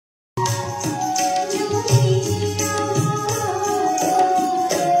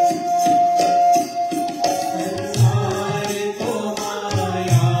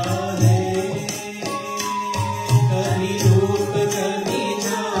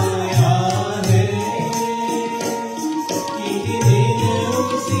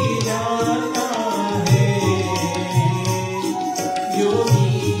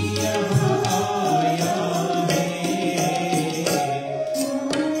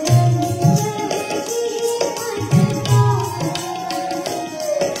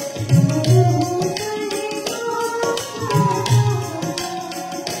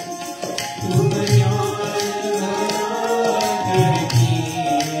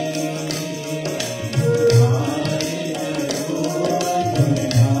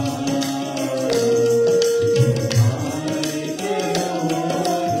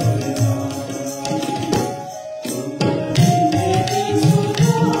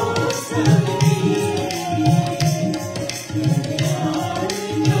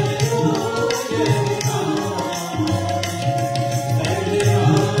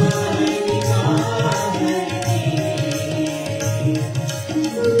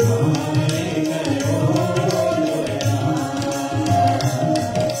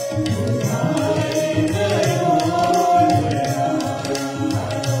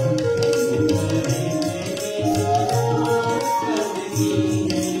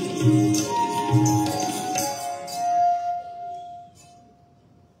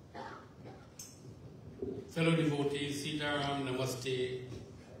Fellow devotees, Sitaram, Namaste to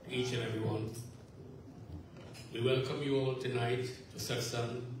each and everyone. We welcome you all tonight to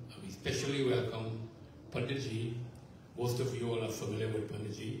Satsangh. We especially welcome Panditji. Most of you all are familiar with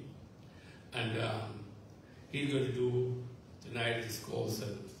Panditji. And he's going to do tonight discourse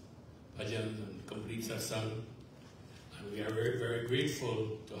and bhajan and complete Satsangh. And we are very, very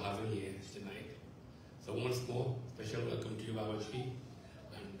grateful to have him here tonight. So once more, special welcome to you, Babaji,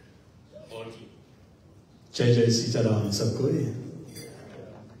 and all of you. Jai Jai Sitaram Sabkoi.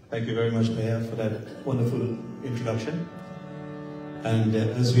 Thank you very much, Maya, for that wonderful introduction. And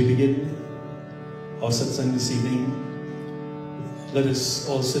as we begin our satsang this evening, let us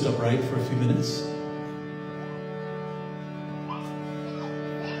all sit upright for a few minutes.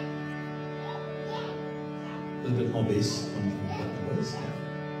 A little bit more bass on the voice.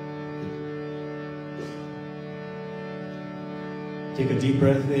 Take a deep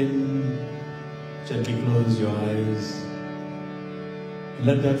breath in. Gently close your eyes. And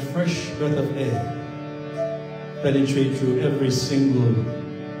let that fresh breath of air penetrate through every single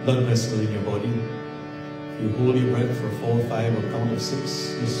blood vessel in your body. If you hold your breath for 4, 5, or count of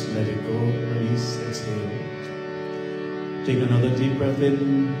 6, just let it go, release, exhale. Take another deep breath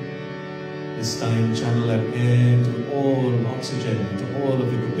in. This time channel that air to all oxygen, to all of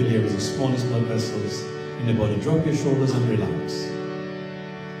the capillaries, the smallest blood vessels in the body. Drop your shoulders and relax.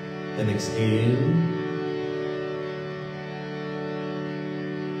 Then exhale.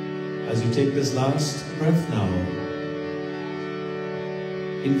 As you take this last breath now,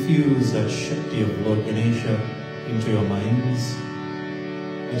 infuse that Shakti of Lord Ganesha into your minds.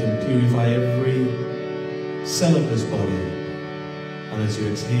 Let him purify every cell of this body. And as you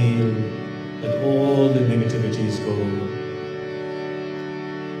exhale, let all the negativities go.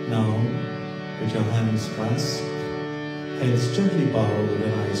 Now, with your hands clasped, heads gently bowed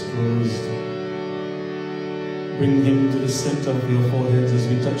and eyes closed. Bring him to the center of your foreheads as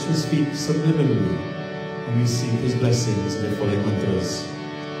we touch his feet subliminally and we seek his blessings in the following mantras.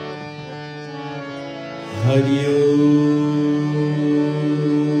 Hari Om,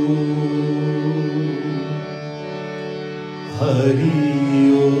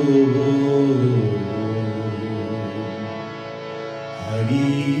 Hari Om, Hari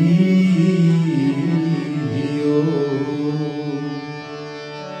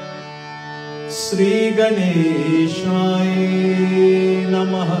Shri Ganeshaya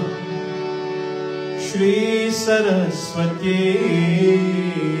Namaha, Shri Saraswati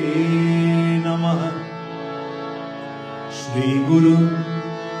Namaha, Shri Guru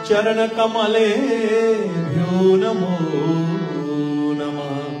Charana Kamale Bhyo Namo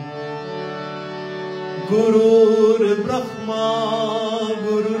Namaha. Gurur Brahma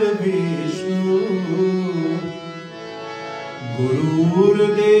Gurur Vishnu Gurur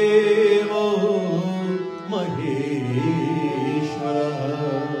Deva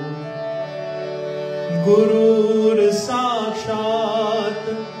Gurur Sakshat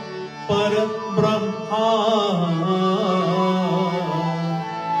Parabrahma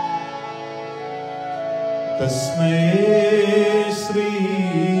Tasmai Shri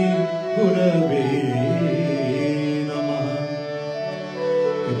Gurave Namaha.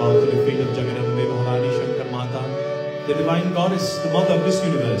 We bow to the feet of Jagadambe Maharani Shankar Mata, the divine goddess, the mother of this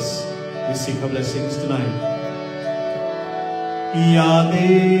universe. We seek her blessings tonight. Ya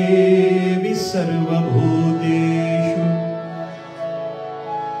Devi Sarva Bhuteshu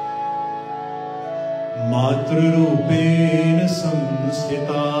Matrurupena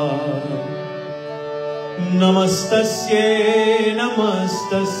Samsthita Namastasye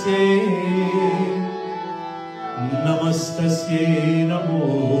Namastasye Namastasye Namo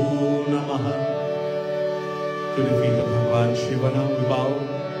Namaha. To the feet of Bhagavan Shivana we bow.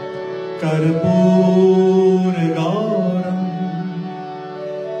 Karpura Gauram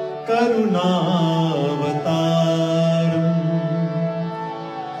Karunavataram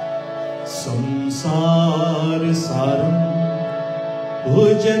Samsara Saram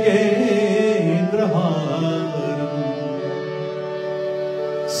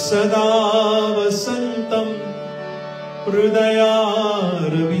Bhujagendraharam Sada Vasantam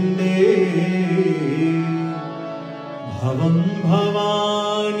Hridayarvinde Bhavam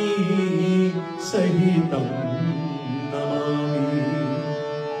Bhavani Sahitam Namami.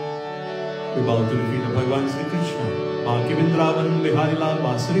 We bow to the feet of Bhagavan Sri Krishna, बांके बिंद्रावन बिहारी लाल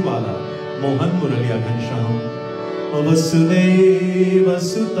बांसुरी वाला मोहन मुरलिया घनश्याम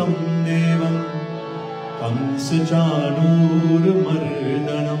वसुदेवसुतं देवं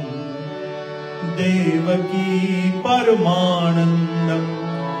कंसचाणूरमर्दनं देवकी परमानन्दं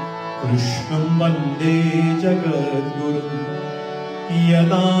कृष्णं वन्दे जगद्गुरुं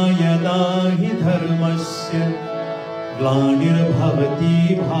यदा यदा हि धर्मस्य ग्लानिर्भवति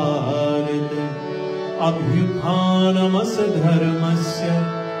भारत अभ्युत्थानमसधर्मस्य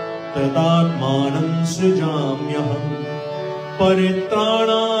तदात्मानं सृजाम्यहम्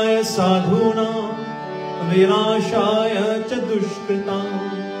परित्राणाय साधूनां विनाशाय च दुष्कृतां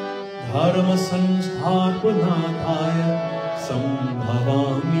धर्म संस्थापनार्थाय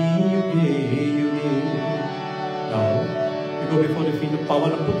संभवामि युगे युगे. Now we go before the feet of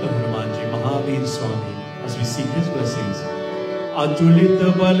Pavanaputra Hanumanji, Mahavir Swami, as we seek his blessings. Atulit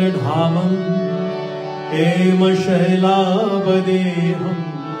baladhamam hema shailabadeham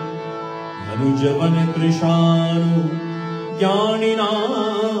Anujavan Krishanu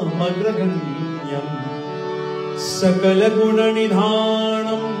Jnaninam Agraganyam Sakala Guna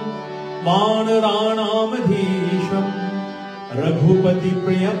Nidhanam Vanaranam Adhisham Raghupati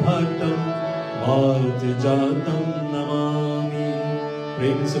Priya Bhattam Bhatjatam Namami.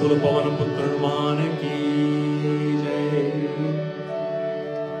 Prem se bolo Pavanaputra Hanuman ki jai.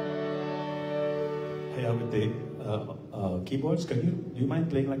 Hey, Avite. Keyboards, do you mind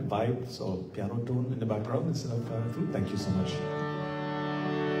playing like vibes or piano tone in the background instead of flute? Thank you so much.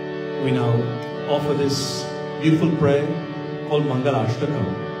 We now offer this beautiful prayer called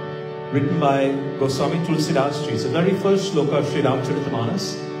Mangalashtakam, written by Goswami Tulsidas Ji. It's the very first sloka of Sri Ramcharitamanas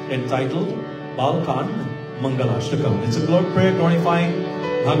entitled Balkan Mangalashtakam. It's a prayer glorifying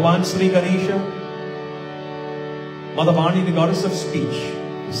Bhagwan Sri Ganesha, Mother Vani, the goddess of speech,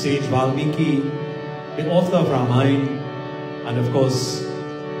 the sage Valmiki, the author of Ramayana, and of course,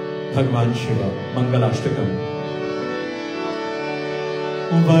 Bhagwan Shiva, Mangalashtakam.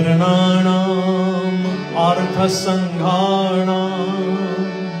 Varnanam artha sanghanam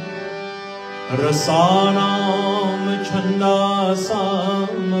rasanam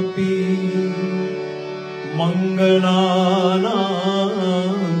chandasam api mangalanam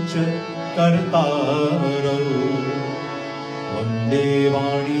cha kartaro vande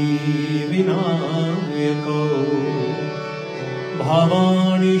vani vinayako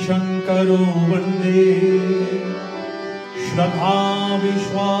Bhavani Shankaro Vande Shraddha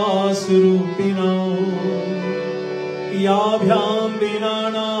Vishwas Rupino Yabhyam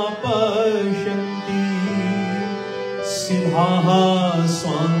Vinana Pashyanti Siddhaha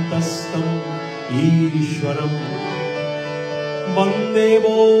Swantastam Ishwaram Vande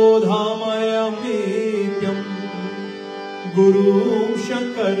Bodhamayam Nityam Guru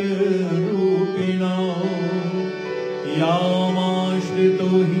Shankar Rupino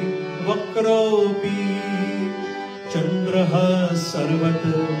Yamashrito hi vakropi Chandraha sarvat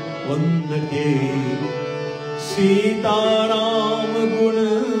vandate Sitaram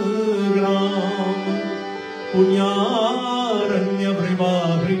gunagram Punyaranya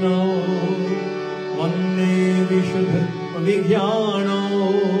vrivavrino Vande vishuddha vigyano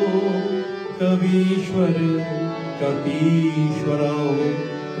Kavishwar Kapishwarao.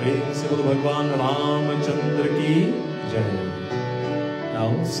 Prem se bolo Bhagwan Ramachandra ki jai. Now,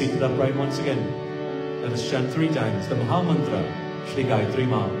 seated upright once again. Let us chant 3 times the Maha Mantra, Shri Gayatri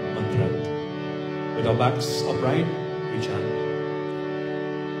Ma Mantra. With our backs upright, we chant.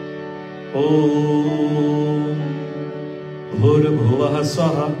 Om Bhurabhuvah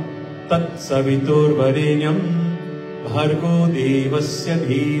Swaha Tat Savitur Varenyam Bhargo Devasya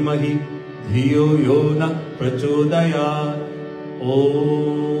Dhimahi Dhiyo Yona Prachodayat.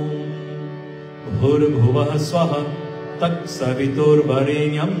 Om Bhurabhuvah Swaha Tat Savitur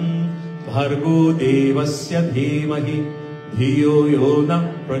Varenyam Bhargo Devasya Dhimahi Dhiyo Yona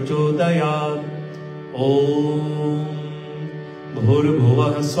Prachodayat. Om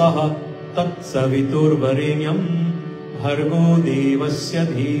Bhurabhuvah Swaha Tat Savitur Varenyam Bhargo Devasya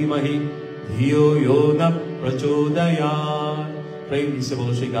Dhimahi Dhiyo Yona Prachodayat. Prem se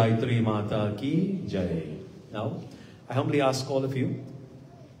bolo Shri Gayatri Mata ki jai. Now, I humbly ask all of you,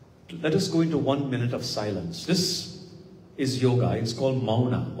 let us go into 1 minute of silence. This is yoga. It's called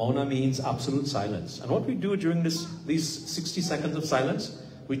Mauna. Mauna means absolute silence. And what we do during these 60 seconds of silence,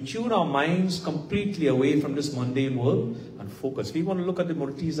 we tune our minds completely away from this mundane world and focus. If you want to look at the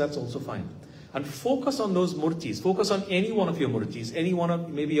murtis, that's also fine. And focus on those murtis. Focus on any one of your murtis. Any one of,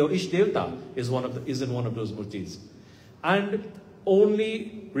 maybe your Ish Devta is in one of those murtis. And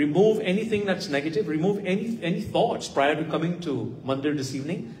only remove anything that's negative, remove any thoughts prior to coming to Mandir this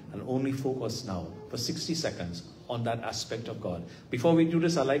evening, and only focus now for 60 seconds on that aspect of God. Before we do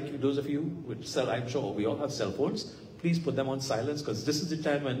this, I like those of you with I'm sure we all have cell phones. Please put them on silence, because this is the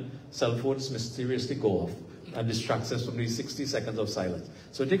time when cell phones mysteriously go off and distracts us from these 60 seconds of silence.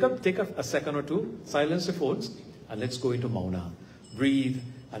 So take a second or two, silence the phones, and let's go into Mauna. Breathe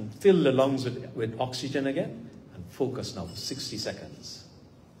and fill the lungs with oxygen again, and focus now, 60 seconds.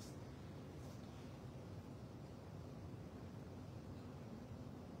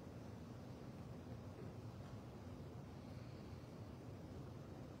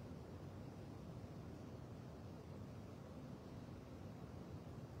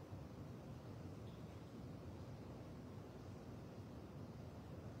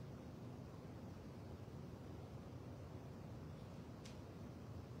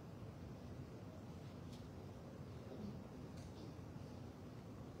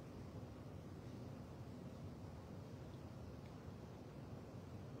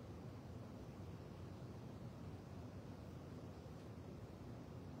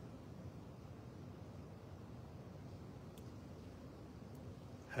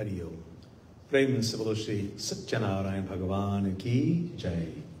 Hari Om. Prem se bolo Shri Satsangh Bhagavan ki Jai.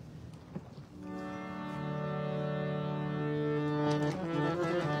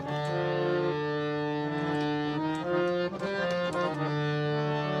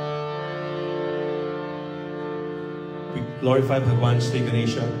 We glorify Bhagavan Shri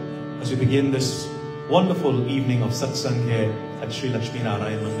Ganesha as we begin this wonderful evening of Satsangh here at Sri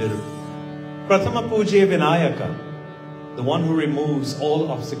LakshmiNaarayan Mandir. Prathama Pujya Vinayaka, the one who removes all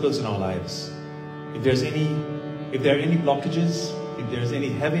obstacles in our lives. If there are any blockages, if there's any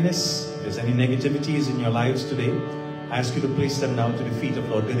heaviness, if there's any negativities in your lives today, I ask you to place them down to the feet of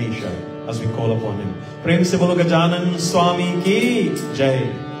Lord Ganesha as we call upon him. Prem se bolo Gajanan Swami ki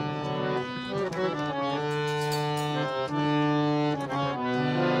Jai.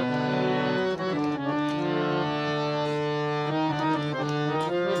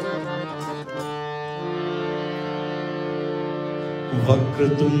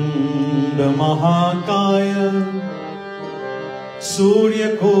 Vakratunda Mahakaya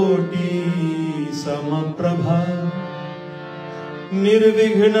Surya Koti Samaprabha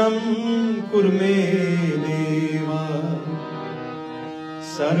Nirvighnam Kurme Deva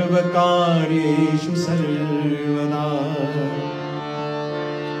Sarvakareshu Sarvada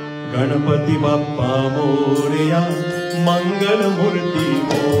Ganapati Bappa Moreya Mangala Murti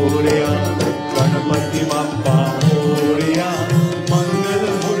Moreya Ganapati Bappa Moreya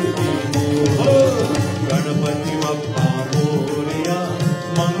Mangala Murti Moreya Ganapati Bappa Moreya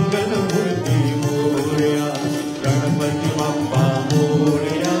Mangala Murti Moreya Ganapati Bappa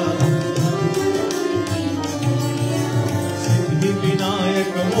Moreya Siddhi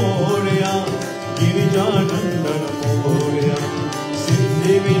Vinayak Moreya Girijanandan Moreya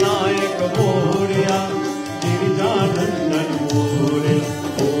Siddhi Vinayak Moreya Girijanandan Moreya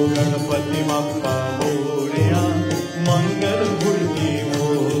O Ganapati Bappa Moreya Mangal Murti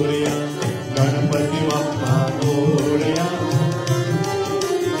Moreya Ganapati Bappa Moreya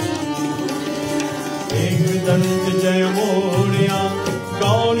Ekdant Jaya Moreya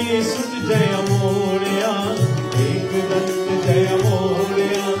Gauri Sut Jaya Moreya Ekdant Jaya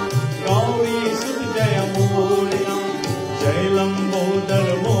Moreya Gauri Sut Jaya Moreya Jai Lambodar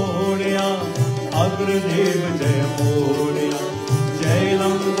Moreya Agradev Jaya Moreya Jai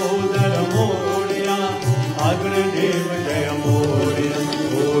Lambodar Moreya Agradev Jaya Moreya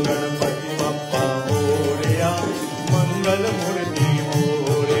O Ganapati Bappa Moreya Mangal Murti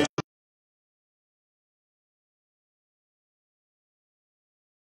Moreya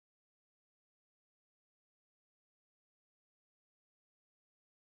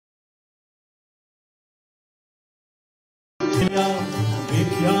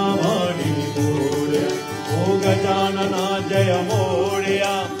Vidyavadini Moreya O Gajanana Jaya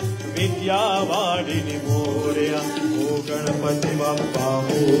Moreya Vidyavadini Moreya O Ganapati Bappa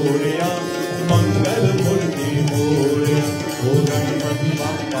Moreya Mangal Murti Moreya O Ganapati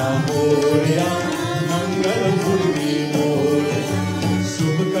Bappa Moreya Mangal Murti Moreya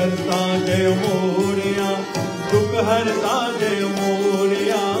Subhkarta Jaya Moreya Dukharta Jaya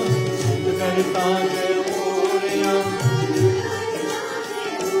Moreya Subhkarta Jaya Moreya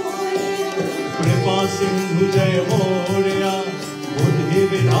Kripa Sindhu Jaya Moreya Buddhi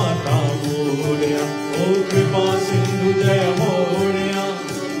Vidhata Moreya O Kripa Sindhu Jaya Moreya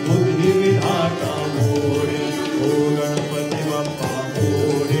Buddhi Vidhata Moreya O Ganapati Bappa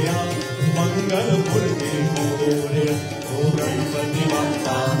Moreya Mangal Murti Moreya O Ganapati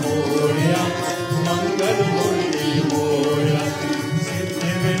Bappa Moreya Mangal Murti Moreya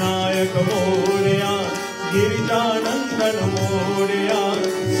Siddhi Vinayak Moreya Girijanandan Moreya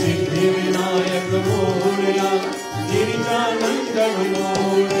Siddhi Vinayak Moreya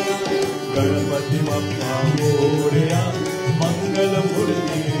Moria, Ganapati Bappa Moria, Mangala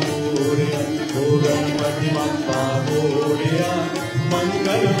Murti Moria, O Ganapati Bappa Moria,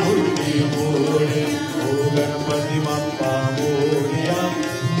 Mangala Murti Moria, O Ganapati Bappa Moria,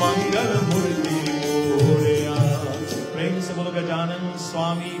 Mangala Murti Moria. Prem se bolo Gajanan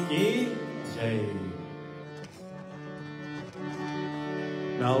Swami ki Jai.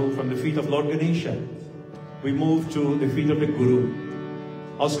 Now from the feet of Lord Ganesha, we move to the feet of the Guru.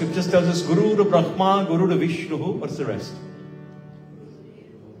 Our scriptures tells us Guru to Brahma, Guru to Vishnu. What's the rest?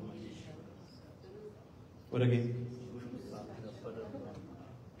 What again?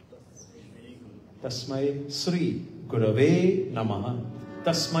 Tasmai Sri Gurave Namaha.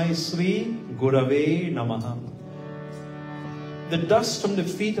 Tasmai Sri Gurave Namaha. The dust from the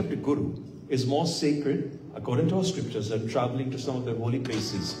feet of the Guru is more sacred, according to our scriptures, than traveling to some of the holy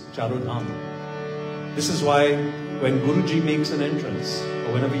places, Charodham. This is why when Guruji makes an entrance,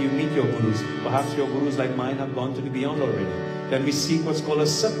 or whenever you meet your Gurus, perhaps your Gurus like mine have gone to the beyond already, then we seek what's called a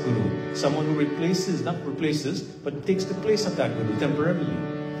Satguru, someone who replaces, not replaces, but takes the place of that Guru temporarily.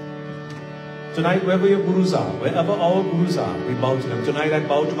 Tonight, wherever your Gurus are, wherever our Gurus are, we bow to them. Tonight, I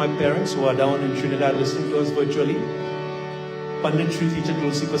bow to my parents who are down in Trinidad listening to us virtually. Pandit Shri Teacher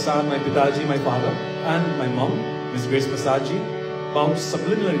Tulsi Persad, my Pitaji, my father, and my mom, Miss Grace Prasadji, bow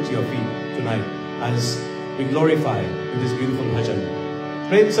subliminally to your feet tonight as we glorify with this beautiful bhajan.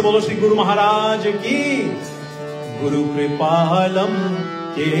 Prem se bolo Shri Guru Maharaj ki. Guru Kripalam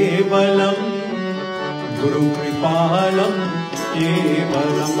Kevalam, Guru Kripalam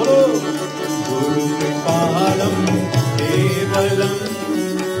Kevalam, Guru Kripalam Kevalam,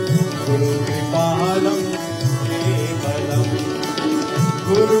 Guru Kripalam Kevalam,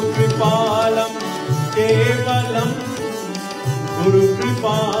 Guru Kripalam Kevalam, Guru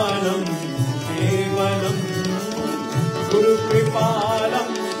Kripalam Kevalam, Guru Kripalam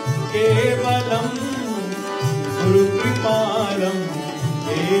Kevalam, Guru Kripalam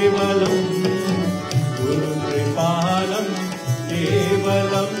Kevalam, Guru Kripalam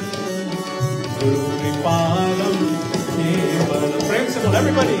Kevalam, Guru Kripalam Kevalam. Praise the Lord,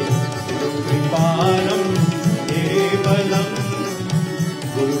 everybody. Guru Kripalam Kevalam,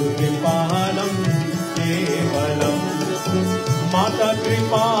 Guru Kripalam Kevalam, Mata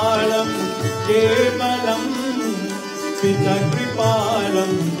Kripalam Kevalam, Pita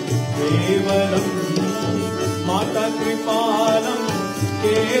Kripalam Kevalam, Mata Kripalam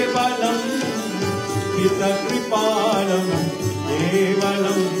Kevalam, Pita Kripalam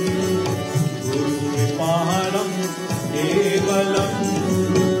Kevalam, Guru Kripalam Kevalam,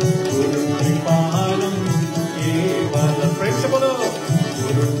 Guru Kripalam Kevalam. Praise the Lord.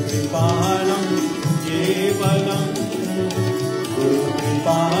 Guru Kripalam Kevalam, Guru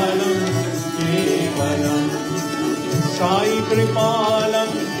Kripalam Kevalam, Sai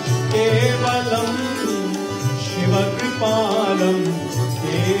Kripalam Kevalam, Shiva Kripalam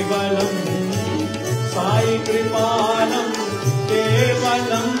Kevalam, Sai Kripalam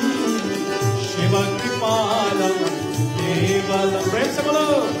Kevalam, Shiva Kripalam Kevalam. Praise the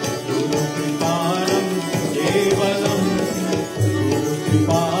Lord. Guru Kripalam Kevalam, Guru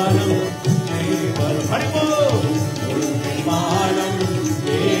Kripalam Kevalam. Haribol. Guru Kripalam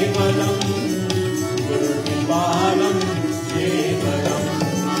Kevalam, Guru Kripalam Kevalam,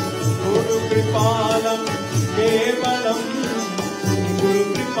 Guru Kripalam Kevalam, Guru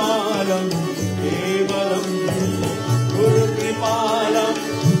Kripalam Kevalam, Guru Kripalam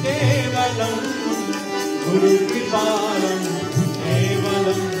Kevalam, Guru Kripalam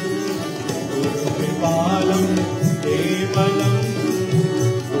Kevalam, Guru Kripalam Kevalam,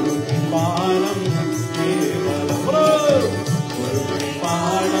 Guru Kripalam Kevalam, Guru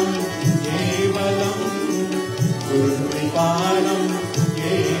Kripalam Kevalam, Guru Kripalam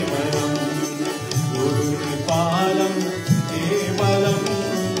Kevalam, Guru Kripalam Kevalam,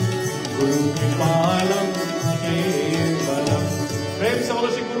 Guru Kripalam Kevalam. Prem se bolo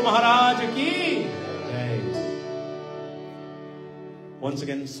Shri Guru Maharaj ki. Once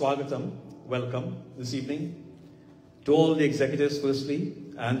again, Swagatam, welcome this evening to all the executives firstly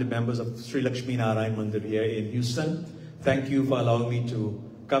and the members of Sri LakshmiNaarayan Mandir here in Houston. Thank you for allowing me to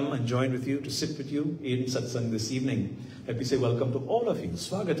come and join with you, to sit with you in Satsangh this evening. Let me say welcome to all of you,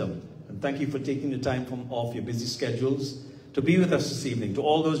 Swagatam, and thank you for taking the time from off your busy schedules to be with us this evening. To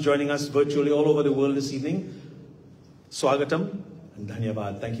all those joining us virtually all over the world this evening, Swagatam and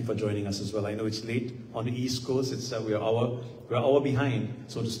Dhanyavad. Thank you for joining us as well. I know it's late on the East Coast. It's we're an hour behind,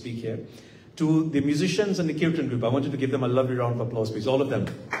 so to speak here. To the musicians and the Kirtan group, I want you to give them a lovely round of applause, please. All of them.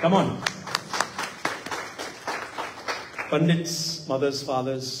 Come on. Pandits, mothers,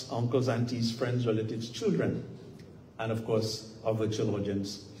 fathers, uncles, aunties, friends, relatives, children, and of course, our virtual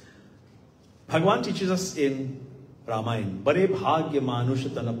audience. Bhagwan teaches us in Ramayana, Bare bhagya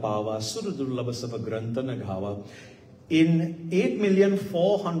manush tana pava, surudurlabha sava grantana ghava. In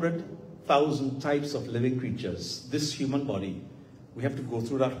 8,400,000 types of living creatures, this human body, we have to go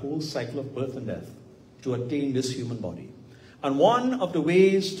through that whole cycle of birth and death to attain this human body. And one of the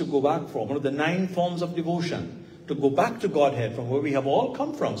ways to go back from, one of the 9 forms of devotion, to go back to Godhead from where we have all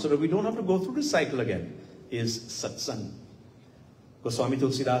come from so that we don't have to go through this cycle again, is Satsangh. Goswami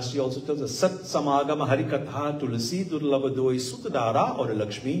Tulsidas Ji also tells us, Sat samagama harikatha tulasi durlavadoi sutadara or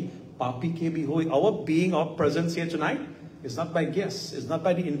Lakshmi papi ke bhi hoi. Our being, our presence here tonight is not by guess, it's not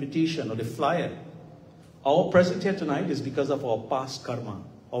by the invitation or the flyer. Our presence here tonight is because of our past karma,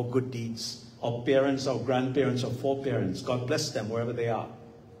 our good deeds, our parents, our grandparents, our foreparents. God bless them wherever they are.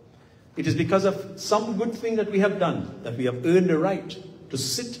 It is because of some good thing that we have done that we have earned the right to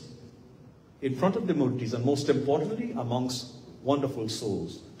sit in front of devotees, and most importantly, amongst wonderful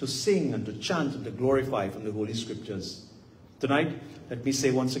souls, to sing and to chant and to glorify from the Holy Scriptures. Tonight, let me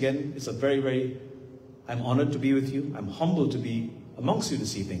say once again, it's a I'm honored to be with you. I'm humbled to be amongst you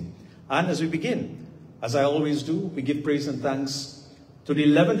this evening. And as we begin, as I always do, we give praise and thanks to the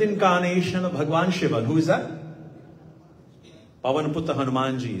 11th incarnation of Bhagwan Shiva. And who is that? Pavanaputta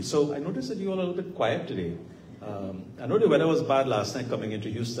Hanumanji. So I noticed that you all are a little bit quiet today. I know the weather was bad last night coming into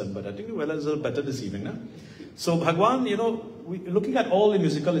Houston, but I think the weather is a little better this evening. Huh? So Bhagwan, looking at all the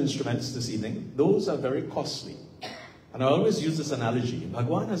musical instruments this evening, those are very costly. And I always use this analogy.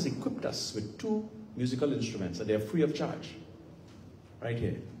 Bhagwan has equipped us with 2 musical instruments, and they are free of charge. Right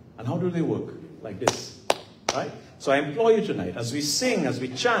here. And how do they work? Like this. Right? So I implore you tonight, as we sing, as we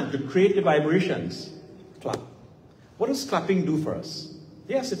chant, to create the vibrations, clap. What does clapping do for us?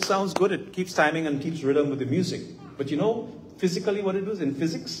 Yes, it sounds good. It keeps timing and keeps rhythm with the music. But you know, physically what it does in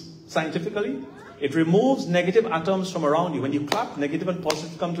physics, scientifically, it removes negative atoms from around you. When you clap, negative and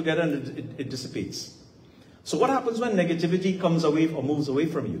positive come together and it dissipates. So what happens when negativity comes away or moves away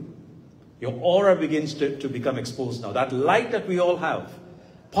from you? Your aura begins to become exposed now. That light that we all have,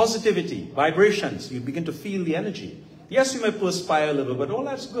 positivity, vibrations, you begin to feel the energy. Yes, you may perspire a little, but all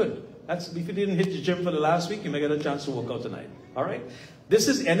that's good. If you didn't hit the gym for the last week, you may get a chance to work out tonight. All right? This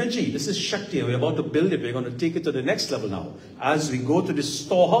is energy. This is Shakti. We're about to build it. We're going to take it to the next level now. As we go to the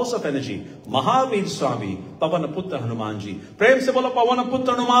storehouse of energy, Mahavir Swami, Pavanaputta Hanumanji. Prem se bolo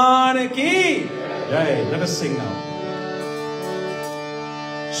Pavanaputta Hanuman ki. Jai. Let us sing now.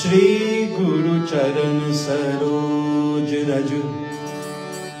 Shri Guru Charan Saroj Raju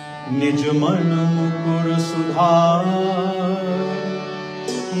Nij Man Mukur Sudhar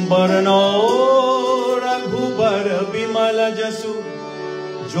Barno Raghubar Bimala Jasu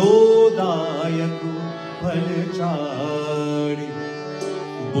Jodayaku Phalchari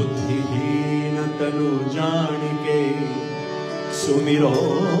Buddhihina Tanu Janike Sumiro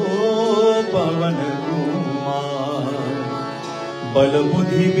Pavan Kumar Bal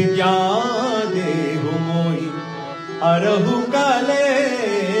Buddhi Vidya Dehu Moi Arahu Kale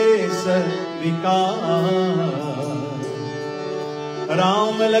Sarvikar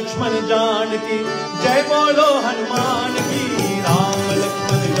Ram Lakshman Janaki Jai Bolo Hanuman ki Ram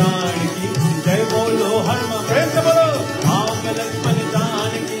Lakshman Janaki Jai Bolo Hanuman Prem se bolo Ram Lakshman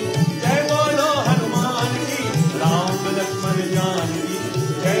Janaki Jai Bolo Hanuman ki Ram Lakshman Janaki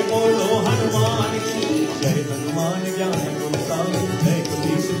Jai Bolo Hanuman ki Jai Hanuman Jnana Gun Sami Jai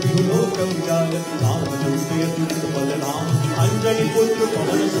Kabir Siddhi Loka Ujala Ram Lutaya Tutra Balaram Anjali Putra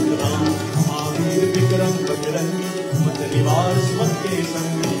Pavan Sundram Mahavir Vikram Bajrangi Nivar Smakke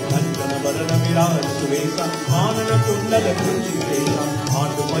Sangi Anjana Varana Viraj Suvesa Anana Kundala Kunchi Kesa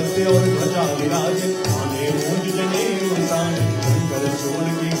Aatu Madhya aur Dhwaja Viraje Ane Mooj Jane Usan Shankar Chol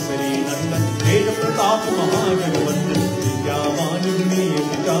Kesari Nandan Ved Pratap Mahajagvandan Vidyavan Guniya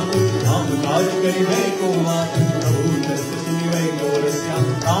Vichanu Ram Kaj Kari Hai Kumar Prabhu Darsha Sini Vai Gorasya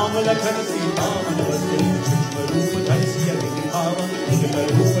Ram Lakhan Sita Manavasya Shishma Rupa Dhari Siya Vikhava Shikar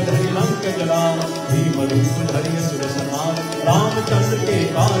Rupa Dhari Lanka Jalava Bhima Rupa Dhari Asura Samara Ramchandra ke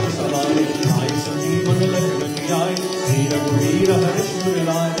kaaj saware Aay sanjeevan lakshman aay Shri Raghuveer Harish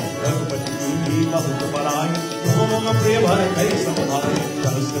Murlaay Raghupati ki bahut baraay Om priya bhar kai samdhaay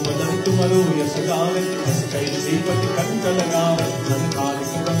Sahasra badan tumaro yas gaave As kai sripati kanta lagaave Sankar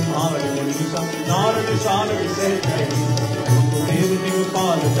brahmar munisa Narad sharad se kai Dev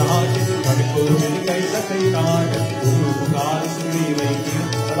Digpal jaaj Kadko mil kai sakai raaj Guru pukar suri vaiki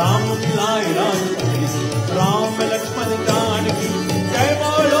Ram milay Rajpati Ram Lakshman Janaki Jai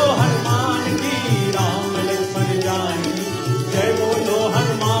Bolo Hanuman ki Ram Lakshman Janaki Jai Bolo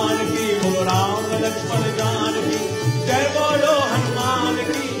Hanuman ki Bolo Ram Lakshman Janaki Jai Bolo Hanuman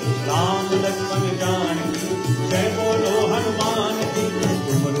ki Ram Lakshman Janaki Jai Bolo Hanuman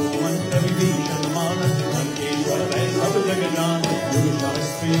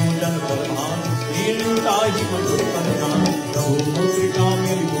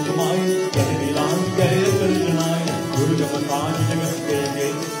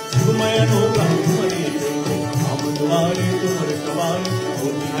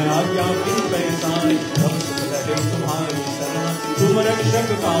क्या फिर पैसारे, तब सुन लगे तुम्हारी शरण, तुम रक्षक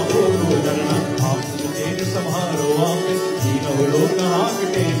का हो डरना, आप तेज संभारो आपे, तीनों लोग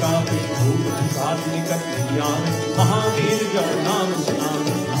हाकटे कापे, भूत साथ निकट ज्ञान, महावीर जब नाम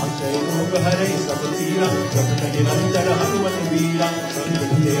सुनावे, आश्रय रोग हरे सब पीरा, जपत निरंतर हनुमत वीरा,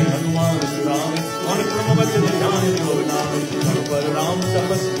 संकट ते हनुमान छुड़ावे, मन क्रम वचन ध्यान जो नावे, पर राम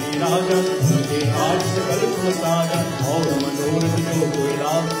तपस्वी राजा, उनके काज सकल तुम साजा, और मनोरथ जो कोई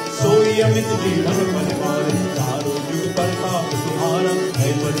लाभ, सोई अमित जीवन फल पावे, चारों जुग प्रताप तुम्हारा, है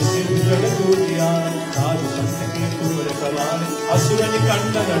परिसिद्ध जगत उजियारा, साधु संत के तुम रखवारे, असुर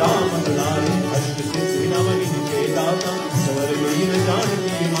निकंदन राम दुलारे, अष्ट सिद्धि नव निधि दाता, सबर वीर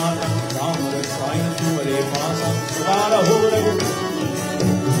जानकी माता, राम रसायन तुम्हारे पासा, सदा रहो रघुपति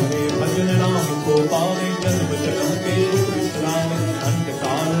भजन नाम को पावे, जन्म जन्म के दुख विश्रामे, अंत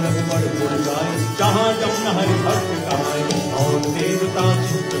काल रघुबर गुण गाए, जहाँ जमुन हरि भक्त कहाए, और देवता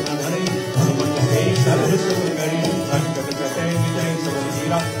चित्त न धरे, हनुमत से सर्व सुख करे, संकट कटे विजय सब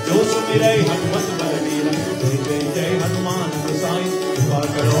वीरा, जो सुमिरै हनुमत बलवीरा, जय जय जय हनुमान गोसाई, कृपा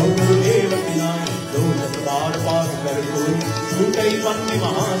करो गुरुदेव की नाई, जो शत बार पाठ कर कोई, छूटई बंदी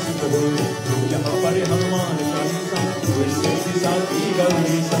महासुख होई, यहाँ पर हनुमान चालीसा, तुलसी साथी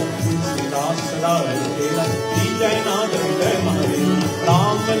गौरीसा, तुलसीदास सदा तेरा, जय नाथ जय महादेव,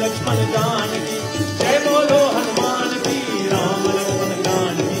 राम लक्ष्मण जानकी, जय बोलो हनुमान की, राम लक्ष्मण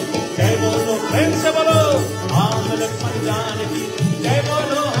जानकी, जय बोलो प्रेम से बोलो, राम लक्ष्मण जानकी, जय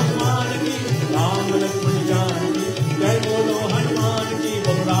बोलो हनुमान की, राम लक्ष्मण जानकी, जय बोलो हनुमान की,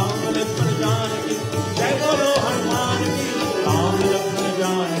 बोलो राम लक्ष्मण जानकी, जय बोलो हनुमान की, राम लक्ष्मण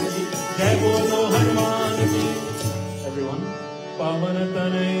जानकी, जय बोलो हनुमान की। Everyone, पवन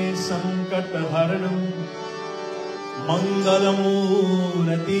तनय संकट हरणं, मंगल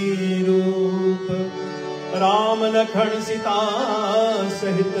मूर्ति रूप, राम लखन सीता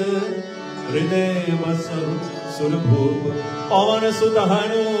सहित, हृदय बसहु सुरभूप, पवन सुत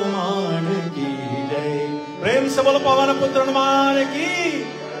हनुमान की जय। प्रेम से बोलो पवन पुत्र हनुमान की,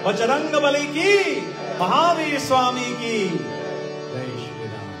 बजरंग बली की, महावीर स्वामी की जय Shri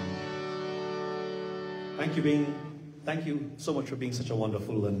Ram. Thank you so much for being such a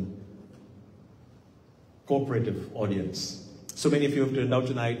wonderful and cooperative audience. So many of you have turned out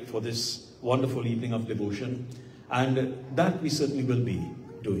tonight for this wonderful evening of devotion, and that we certainly will be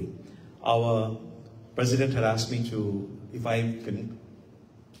doing. Our president had asked me to, if I can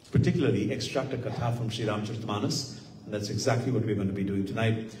particularly extract a katha from Sri Ramacharitamanus, and that's exactly what we're going to be doing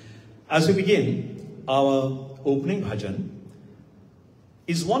tonight. As we begin, our opening bhajan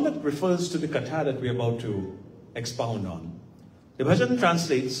is one that refers to the katha that we're about to expound on. The bhajan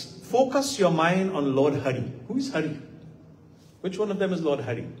translates, focus your mind on Lord Hari. Who is Hari? Which one of them is Lord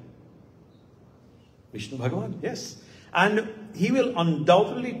Hari? Vishnu Bhagavan, yes. And he will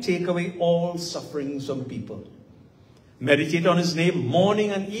undoubtedly take away all sufferings from people. Meditate on his name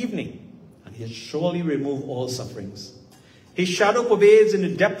morning and evening, and he'll surely remove all sufferings. His shadow pervades in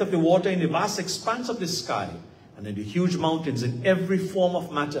the depth of the water, in the vast expanse of the sky, and in the huge mountains, in every form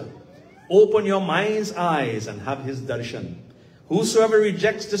of matter. Open your mind's eyes and have his darshan. Whosoever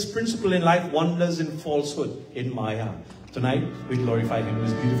rejects this principle in life wanders in falsehood, in Maya. Tonight, we glorify him in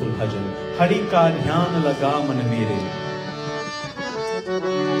this beautiful bhajan. Hari ka dhyan laga man mere.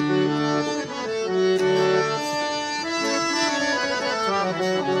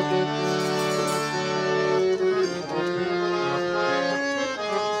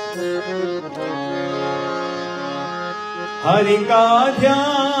 Hari का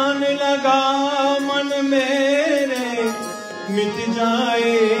ध्यान लगा मन मेरे, मिट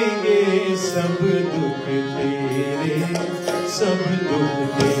जाएंगे सब दुख तेरे, सब दुख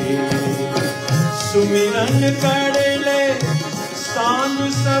तेरे। सुमिरन कर ले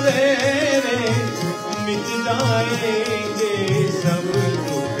सांझ सवेरे, मिट जाएंगे सब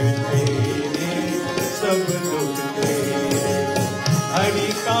दुख तेरे, सब दुख तेरे।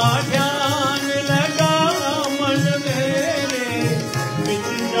 हरि का ध्यान लगा मन मेरे, मिट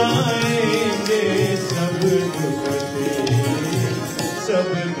जाएंगे सब दुख तेरे,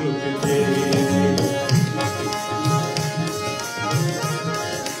 सब दुख तेरे।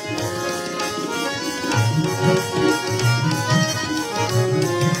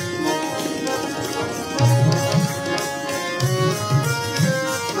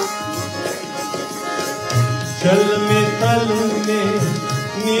 जल में थल में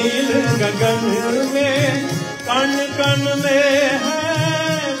नील गगन में, कण कण में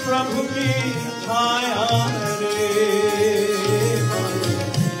है प्रभु की छाया रे।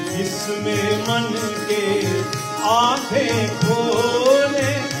 इसमें मन के आंखें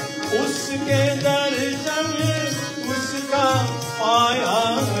खोले, उसके दर्शन उसका पाया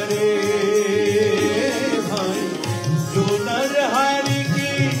रे।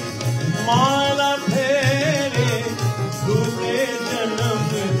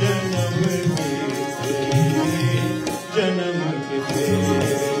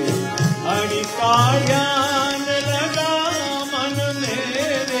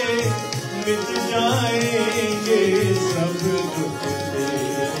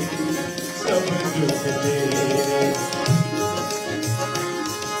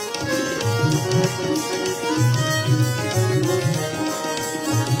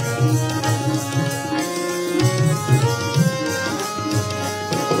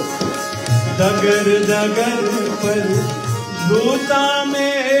 डगर डगर पर झूठा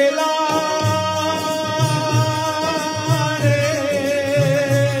मेला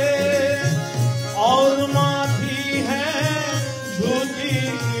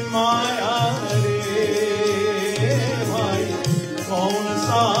माया रे भाई कौन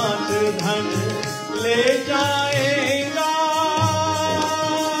साथ धन ले जाएगा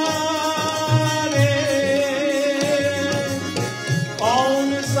रे कौन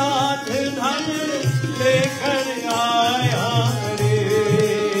साथ धन लेकर आया रे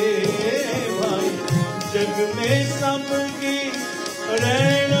भाई जग में सबकी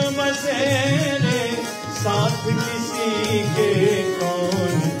रैन बसेरे साथ किसी के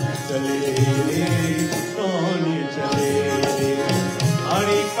कौन चले कौन चले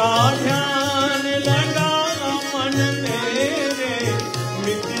हरि का ध्यान लगा मन मेरे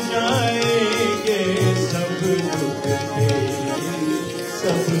मिट जाएंगे सब दुख तेरे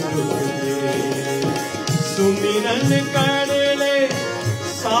सुमिरन कर ले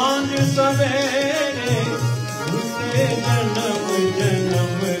सांझ सवेरे झूठे जन्म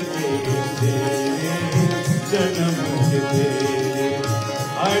जन्म जन्म तेरे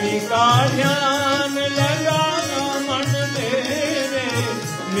हरि का ध्यान लगा मन तेरे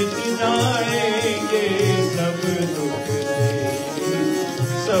मिट जाएंगे सब दुख तेरे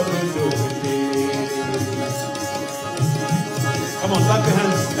सब दुख तेरे Come on, clap your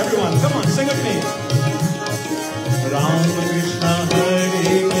hands, everyone. Come on, sing with me. Ram Krishna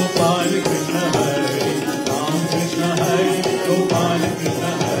Hare Gopal Krishna Hare Ram Krishna Hare Gopal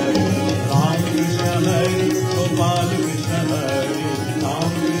Krishna Hare Ram Krishna Hare Gopal Krishna Hare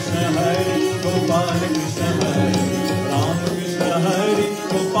Ram Krishna Hare Gopal Krishna Hare Ram Krishna Hare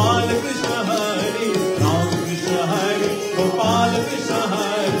Gopal Krishna Hare Ram Krishna Hare Gopal Krishna Hare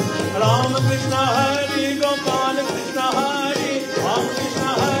Ram Krishna Hare Gopal Krishna Hare Ram Krishna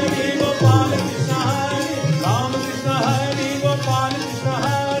Hare Gopal Krishna Hare Ram Krishna Hare Gopal Krishna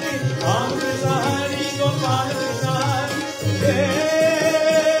Hare Ram Krishna Hare Gopal Krishna Hare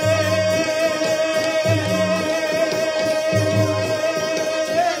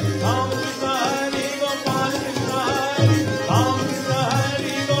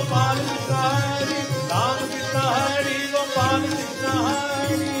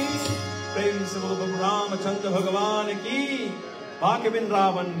Ramchandra भगवान की भाग्य बिन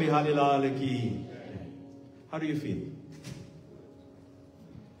रावण बिहारी लाल की. How do you feel?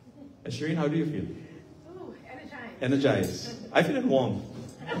 Shireen, how do you feel? Ooh, energized. Energized. I feel warm.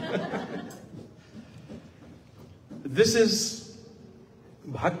 This is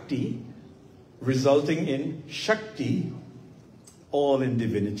bhakti resulting in shakti, all in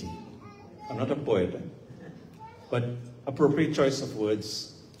divinity. I'm not a poet, but appropriate choice of words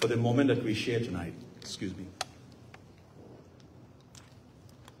for the moment that we share tonight. Excuse me.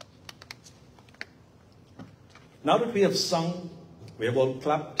 Now that we have sung, we have all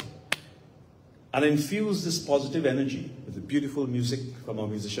clapped, and infused this positive energy with the beautiful music from our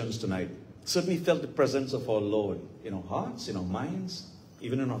musicians tonight, certainly felt the presence of our Lord in our hearts, in our minds,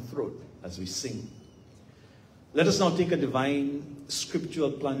 even in our throat as we sing. Let us now take a divine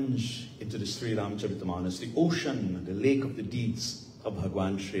scriptural plunge into the Sri Ramcharitamanas, the ocean, the lake of the deeds of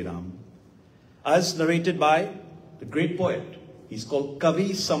Bhagwan Sri Ram. As narrated by the great poet, he's called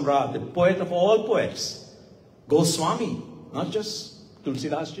Kavi Samrat, the poet of all poets, Goswami, not just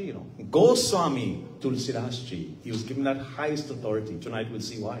Tulsidas Ji, Goswami Tulsidas Ji. He was given that highest authority. Tonight we'll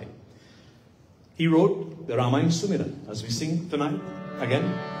see why. He wrote the Ramayana Sumirat, as we sing tonight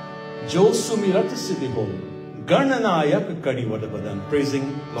again. Jo Sumirat Siddhiho, Garnanayak Kadi Vadabadan,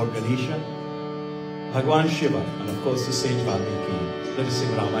 praising Lord Ganesha, Bhagwan Shiva, and of course the sage Valmiki. Let us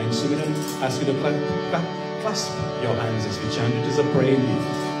sing Ramayana Sumirat. Ask you to clasp your hands as we chant. It is a prelude.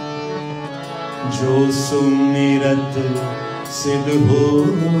 Jo Sumirat Siddhiho,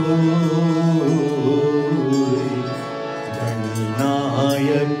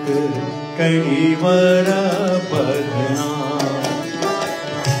 Garnanayak Kadi Vadabadan.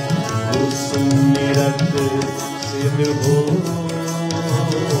 सुमिरत सिद्ध हो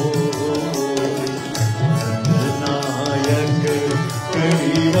नायक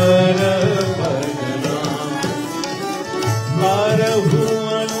करिवर बदनाम करहु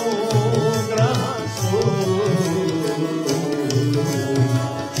अनुग्रह सो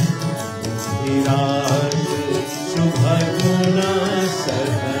विराज शुभ गुण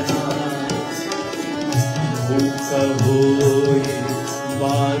सदना मुख होई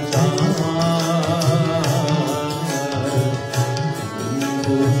वाचा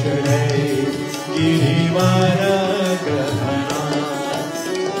गिरिवर गहना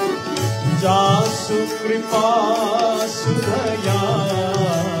जासु कृपा सुदया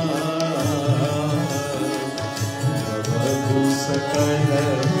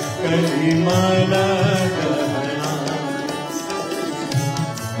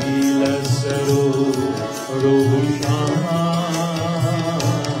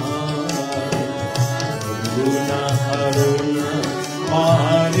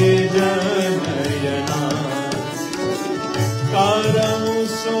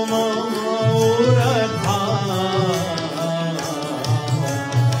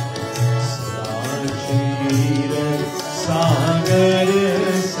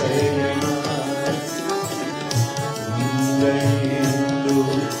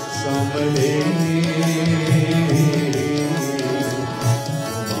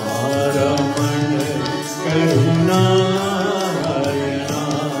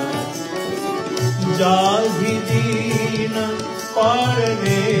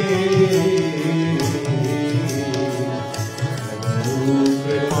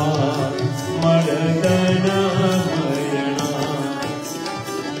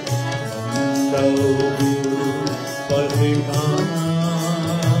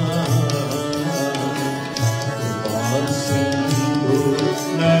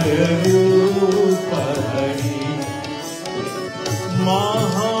नररूपहरि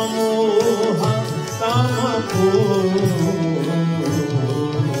महामोह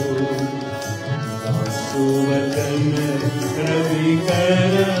सुवदन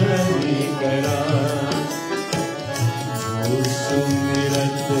रविकर विकरा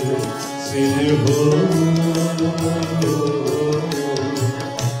सुमिरत सिर हो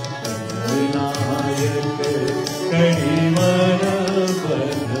नायक कड़ीवर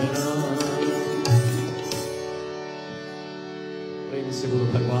बदना। प्रेम से गुरु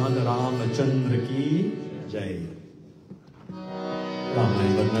भगवान रामचंद्र की जय।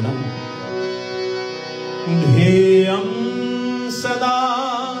 रामायण वंदना। ध्येयं सदा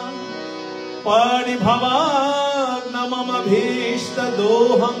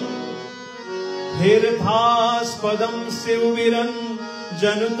परिभवाग्नमभीष्टदोहं तीर्थास्पदं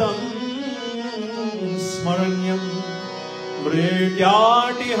शिवविरञ्जनुतं स्मरण्यं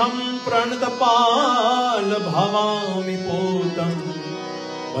मृड्याटिहं प्रणतपाल भवामि पोतं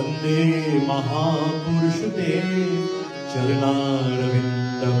वन्दे महापुरुषते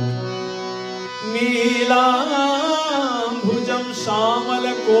चरणारविन्दम्। नीलाम्भुजं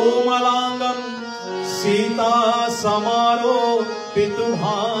श्यामलकोमलाङ्गं सीता समारोपितुभां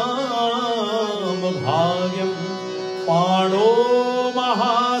पाणो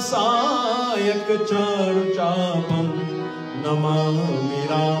महासायक चारुचापं नमामि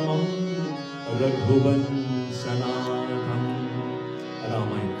रामं रघुवंशनाथं।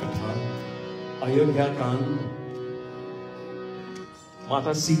 रामायण कथा अयोध्या कांड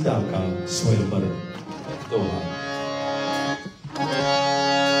माता सीता का स्वयंवर दोहा।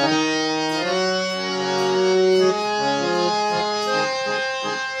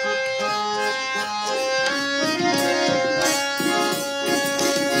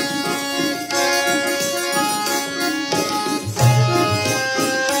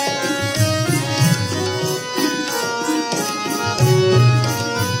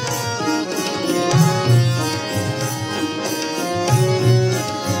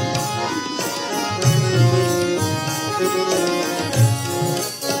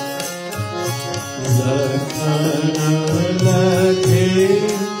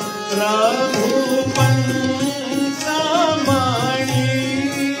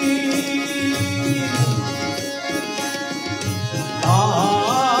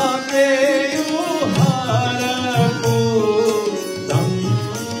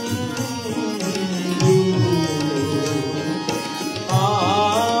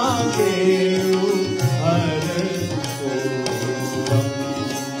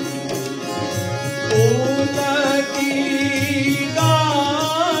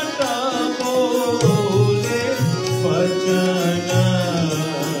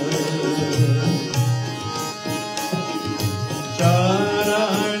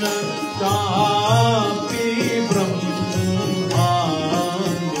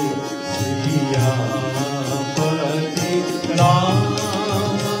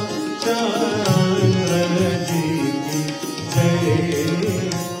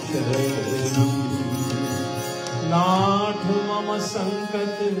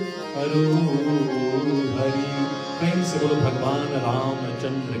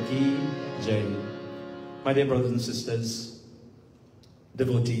 My dear brothers and sisters,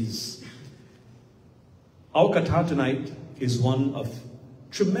 devotees, our katha tonight is one of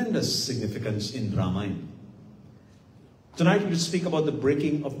tremendous significance in Ramayana. Tonight we will speak about the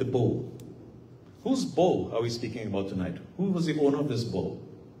breaking of the bow. Whose bow are we speaking about tonight? Who was the owner of this bow?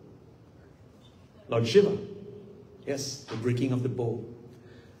 Lord Shiva. Yes, the breaking of the bow.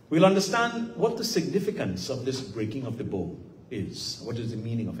 We'll understand what the significance of this breaking of the bow is. What is the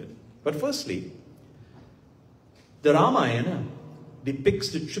meaning of it? But firstly, the Ramayana depicts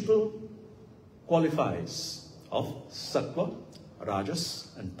the triple qualifiers of Sattva, Rajas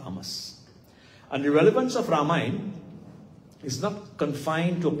and Tamas. And the relevance of Ramayana is not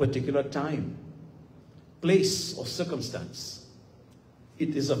confined to a particular time, place or circumstance.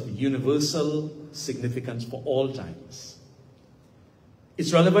 It is of universal significance for all times.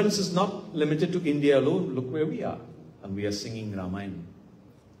 Its relevance is not limited to India alone. Look where we are, and we are singing Ramayana.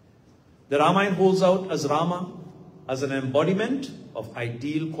 The Ramayana holds out as Rama as an embodiment of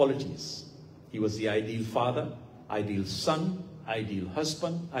ideal qualities. He was the ideal father, ideal son, ideal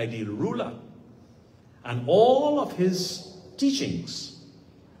husband, ideal ruler. And all of his teachings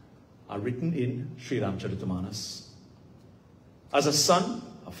are written in Sri Ramcharitamanas. As a son,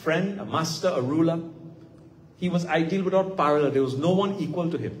 a friend, a master, a ruler, he was ideal without parallel. There was no one equal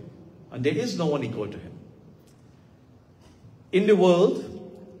to him. And there is no one equal to him. In the world,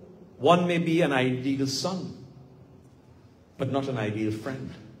 one may be an ideal son, but not an ideal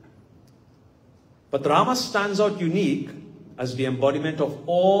friend. But Rama stands out unique as the embodiment of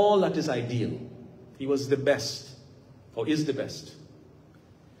all that is ideal. He was the best, or is the best.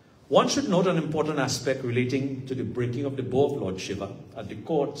 One should note an important aspect relating to the breaking of the bow of Lord Shiva at the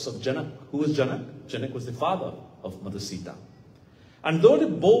courts of Janak. Who was Janak? Janak was the father of Mother Sita. And though the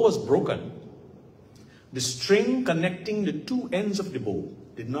bow was broken, the string connecting the two ends of the bow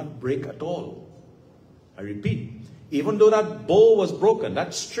did not break at all. I repeat, even though that bow was broken,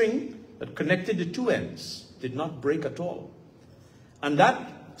 that string that connected the two ends did not break at all. And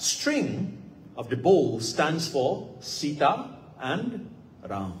that string of the bow stands for Sita and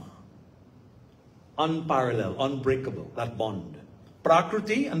Rama. Unparalleled, unbreakable, that bond.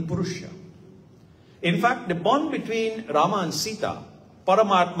 Prakriti and Purusha. In fact, the bond between Rama and Sita,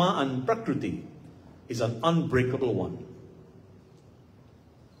 Paramatma and Prakriti, is an unbreakable one.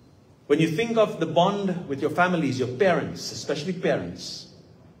 When you think of the bond with your families, your parents, especially parents,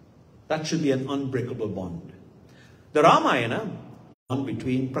 that should be an unbreakable bond. The Ramayana, one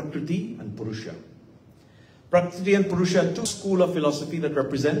between Prakriti and Purusha. Prakriti and Purusha are two schools of philosophy that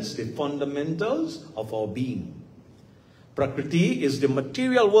represents the fundamentals of our being. Prakriti is the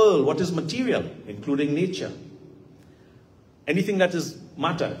material world. What is material? Including nature. Anything that is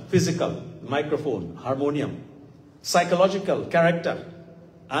matter, physical, microphone, harmonium, psychological, character,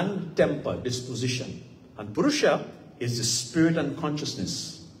 and temper, disposition. And Purusha is the spirit and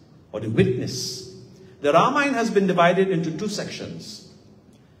consciousness, or the witness. The Ramayana has been divided into two sections.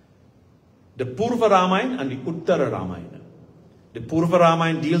 The Purva Ramayana and the Uttara Ramayana. The Purva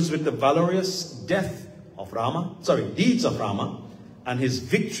Ramayana deals with the valorous deeds of Rama and his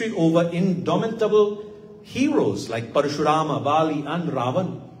victory over indomitable heroes like Parashurama, Bali and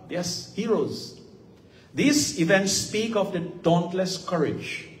Ravan. Yes, heroes. These events speak of the dauntless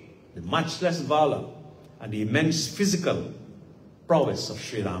courage, the matchless valor, and the immense physical prowess of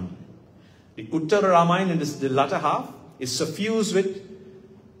Sri Ram. The Uttara Ramayana in the latter half is suffused with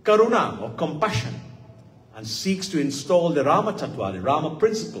karuna or compassion and seeks to install the Rama Tattva, the Rama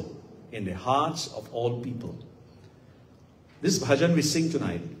principle, in the hearts of all people. This bhajan we sing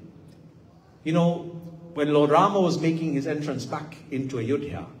tonight, you know, when Lord Rama was making his entrance back into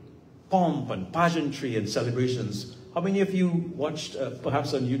Ayodhya, pomp and pageantry and celebrations. How many of you watched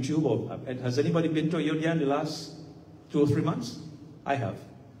perhaps on YouTube, or has anybody been to Ayodhya in the last 2 or 3 months? I have.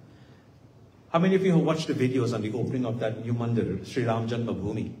 How many of you have watched the videos on the opening of that new Mandir, Sri Ram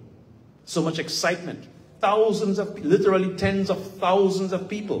Janmabhoomi? So much excitement. Thousands of, literally tens of thousands of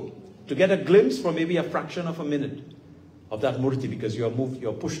people to get a glimpse for maybe a fraction of a minute of that murti, because you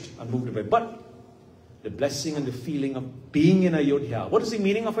are pushed and moved away. But the blessing and the feeling of being in Ayodhya. What is the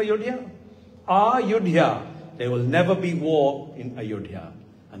meaning of Ayodhya? Ayodhya. There will never be war in Ayodhya.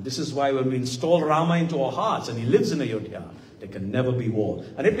 And this is why when we install Rama into our hearts and he lives in Ayodhya, there can never be war.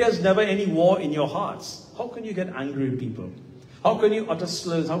 And if there's never any war in your hearts, how can you get angry with people? How can you utter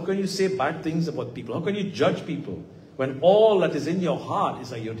slurs? How can you say bad things about people? How can you judge people when all that is in your heart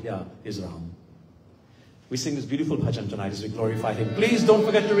is Ayodhya, is Ram? We sing this beautiful bhajan tonight as we glorify him. Please don't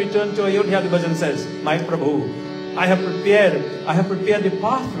forget to return to Ayodhya. The bhajan says, my Prabhu, I have prepared the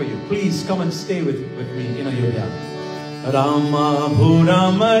path for you. Please come and stay with me in Ayodhya. Rama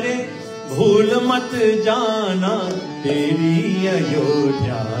bhura mare bhul mat jana teri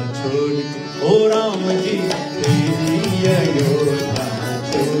Ayodhya chhod ke. O Ram ji teri Ayodhya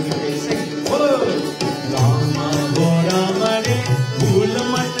chhod ke. Sing. Rama bhura mare bhul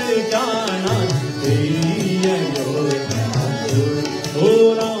mat jana teri Ayodhya chhod ke.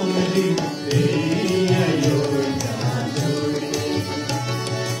 O Ram ji teri Ayodhya chhod ke.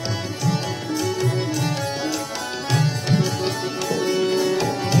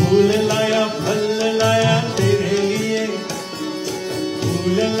 फूल लाया फल लाया तेरे लिए,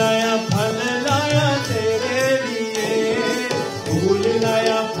 फूल लाया फल लाया तेरे लिए, फूल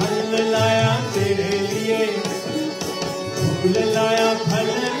लाया फल लाया तेरे लिए, फूल लाया फल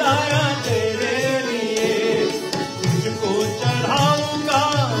लाया तेरे लिए। तुझको चढ़ाऊंगा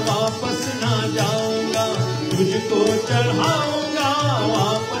वापस ना जाऊंगा, तुझको चढ़ाऊंगा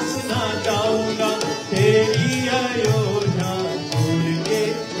वापस ना जाऊंगा, तेरी अयोध्या छोड़ के।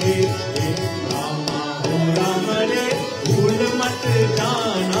 रामा हो राम रे भूल मत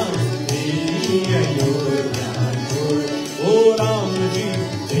जाना तेरी अयोध्या छोड़, ओ राम जी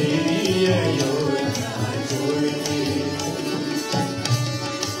तेरी अयोध्या छोड़ के।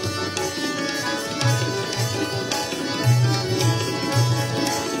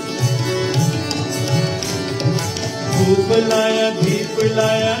 धूप लाया दीप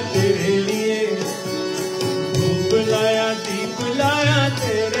लाया तेरे लिए, धूप लाया दीप लाया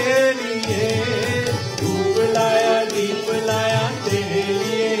तेरे लिए, धूप लाया दीप लाया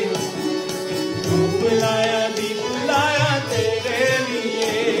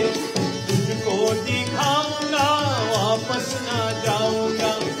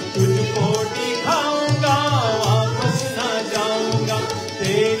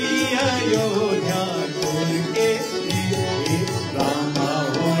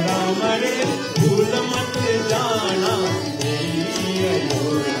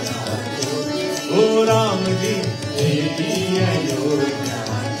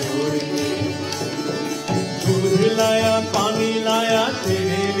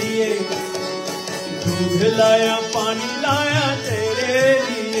लाया पानी लाया तेरे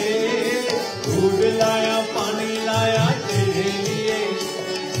लिए, दूध लाया पानी लाया तेरे लिए,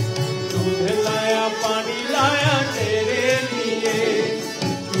 दूध लाया पानी लाया तेरे लिए,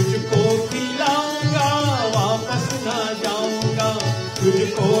 तुझको पिलाऊंगा वापस ना जाऊंगा,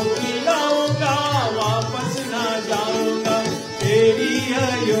 तुझको पिलाऊंगा वापस ना जाऊंगा, तेरी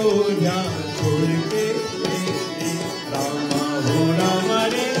अयोध्या छोड़ के रामा हो राम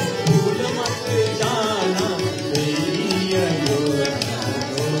रे भूल मत जाना, तेरी अयोध्या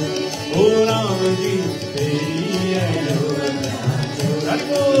हो राम जी, तेरी अयोध्या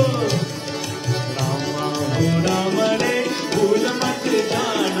रामा हो राम रे भूल मत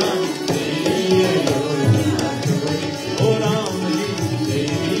जाना, तेरी अयोध्या हो राम जी,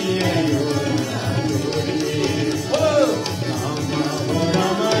 तेरी अयोध्या रामा हो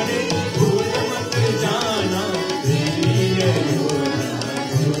राम रे भूल मत जाना, तेरी अयोध्या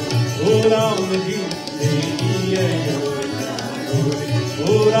हो राम जी, तेरी अयोध्या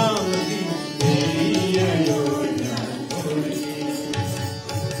हो राम जी, तेरी अयोध्या।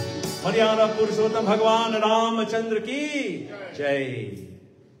 मर्यादा पुरुषोत्तम भगवान रामचंद्र की जय।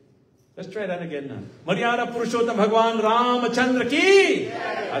 Let's try that again now. Maryada Purushottam Bhagwan Ramachandra ki.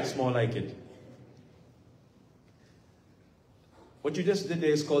 That's more like it. What you just did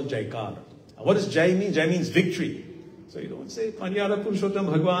there is called Jaikar. What does Jai mean? Jai means victory. So you don't say Maryada Purushottam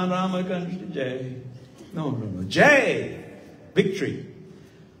Bhagwan Ramachandra Jai. No. Jai. Victory.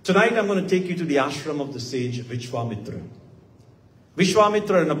 Tonight I'm going to take you to the ashram of the sage Vishwamitra.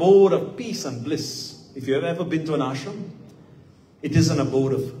 Vishwamitra, an abode of peace and bliss. If you have ever been to an ashram, it is an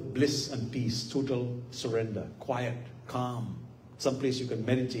abode of bliss and peace, total surrender, quiet, calm, someplace you can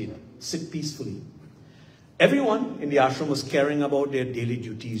meditate, sit peacefully. Everyone in the ashram was caring about their daily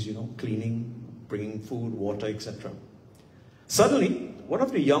duties, cleaning, bringing food, water, etc. Suddenly, one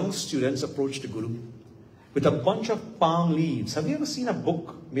of the young students approached the Guru with a bunch of palm leaves. Have you ever seen a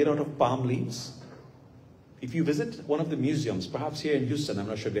book made out of palm leaves? If you visit one of the museums, perhaps here in Houston, I'm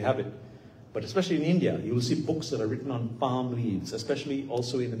not sure if they have it, but especially in India, you will see books that are written on palm leaves, especially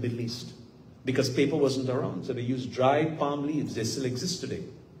also in the Middle East, because paper wasn't around, so they used dried palm leaves. They still exist today.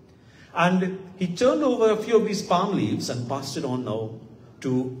 And he turned over a few of these palm leaves and passed it on now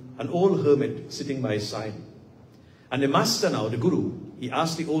to an old hermit sitting by his side. And the master now, the Guru, he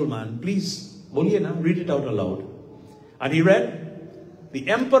asked the old man, please, boliye na, read it out aloud. And he read, the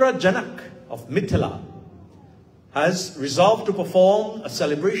Emperor Janak of Mithila has resolved to perform a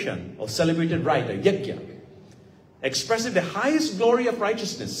celebration or celebrated rite, a yajna, expressing the highest glory of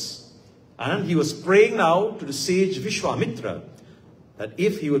righteousness. And he was praying now to the sage Vishwamitra that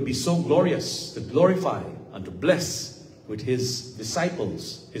if he would be so glorious to glorify and to bless with his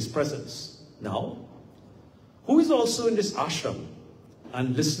disciples his presence. Now, who is also in this ashram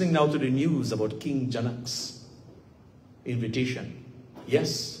and listening now to the news about King Janak's invitation?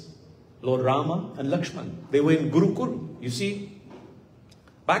 Yes, Lord Rama and Lakshman. They were in Gurukul. You see,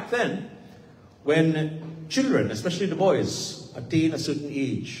 back then, when children, especially the boys, attain a certain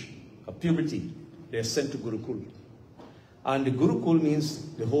age of puberty, they are sent to Gurukul. And the Gurukul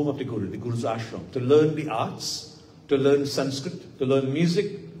means the home of the Guru, the Guru's ashram, to learn the arts, to learn Sanskrit, to learn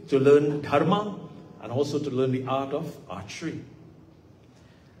music, to learn dharma, and also to learn the art of archery.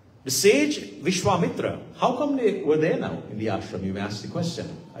 The sage Vishwamitra, how come they were there now in the ashram? You may ask the question.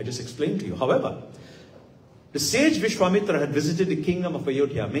 I just explained to you. However, the sage Vishwamitra had visited the kingdom of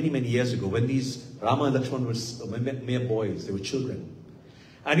Ayodhya many, many years ago when these Rama and Lakshman were mere boys. They were children.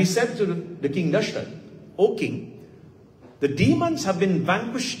 And he said to the king Dashrath, O king, the demons have been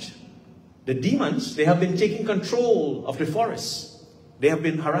vanquished. The demons, they have been taking control of the forests. They have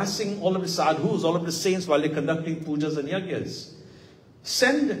been harassing all of the sadhus, all of the saints while they're conducting pujas and yajnas.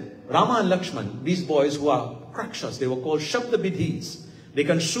 Send Rama and Lakshman, these boys who are krakshas, they were called Shabda Bidhis. They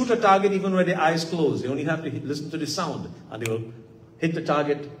can shoot a target even with their eyes closed. They only have to listen to the sound and they will hit the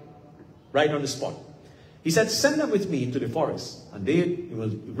target right on the spot. He said, send them with me into the forest and they will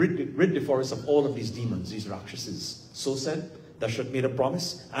rid the forest of all of these demons, these rakshasas. So said, Dashrath made a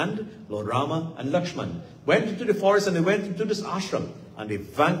promise and Lord Rama and Lakshman went into the forest and they went into this ashram and they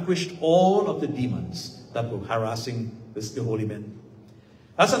vanquished all of the demons that were harassing the holy men.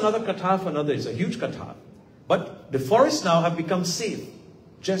 That's another katha for another. It's a huge katha. But the forests now have become safe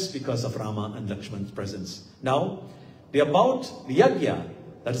just because of Rama and Lakshman's presence. Now, the yajna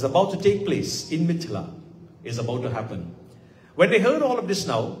that is about to take place in Mithila is about to happen. When they heard all of this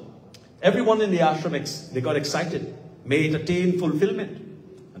now, everyone in the ashram, they got excited. May it attain fulfillment.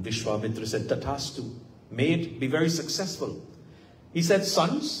 And Vishwamitra said, Tathastu. May it be very successful. He said,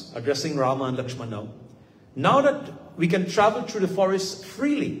 sons, addressing Rama and Lakshman now that we can travel through the forest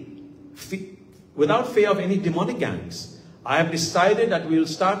freely, without fear of any demonic gangs. I have decided that we will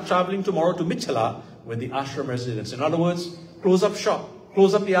start traveling tomorrow to Mithila with the ashram residents. In other words, close up shop,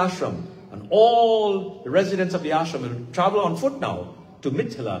 close up the ashram, and all the residents of the ashram will travel on foot now to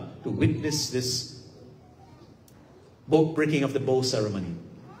Mithila to witness this breaking of the bow ceremony.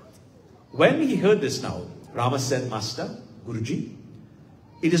 When he heard this now, Rama said, Master, Guruji,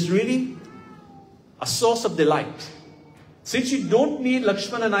 it is really a source of delight. Since you don't need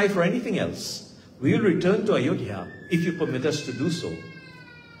Lakshman and I for anything else, we will return to Ayodhya if you permit us to do so.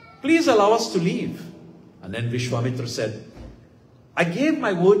 Please allow us to leave. And then Vishwamitra said, I gave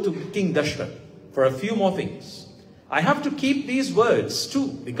my word to King Dashrath for a few more things. I have to keep these words too,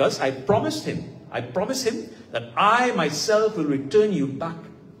 because I promise him that I myself will return you back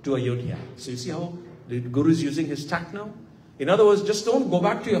to Ayodhya. So you see how the Guru is using his tact now? In other words, just don't go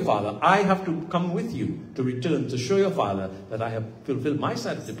back to your father. I have to come with you to return, to show your father that I have fulfilled my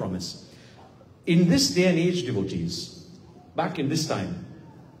side of the promise. In this day and age, devotees, back in this time,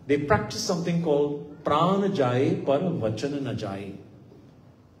 they practice something called prana jaye par vachana na jaye.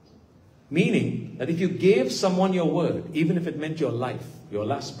 Meaning that if you gave someone your word, even if it meant your life, your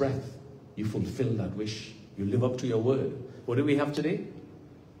last breath, you fulfill that wish. You live up to your word. What do we have today?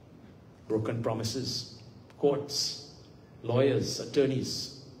 Broken promises, courts, lawyers,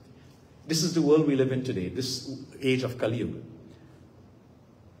 attorneys. This is the world we live in today, this age of Kali Yuga.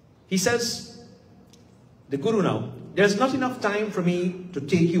 He says, the Guru now, there's not enough time for me to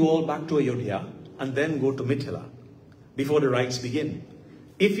take you all back to Ayodhya and then go to Mithila before the rites begin.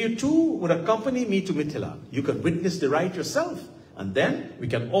 If you too would accompany me to Mithila, you can witness the rite yourself, and then we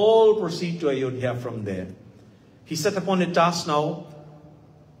can all proceed to Ayodhya from there. He set upon a task now.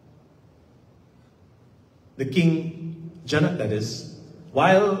 The king, Janak that is,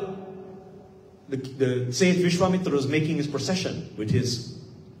 while the sage Vishwamitra was making his procession with his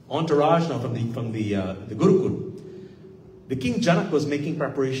entourage now from the Gurukul, the king Janak was making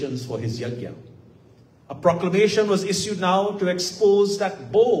preparations for his yajna. A proclamation was issued now to expose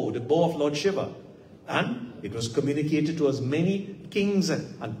that bow, the bow of Lord Shiva. And it was communicated to as many kings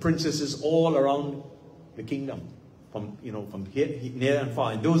and princesses all around the kingdom. From here, near and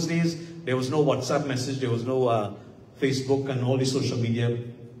far. In those days, there was no WhatsApp message, there was no Facebook and all these social media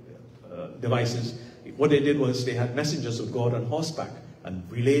devices. What they did was they had messengers of God on horseback and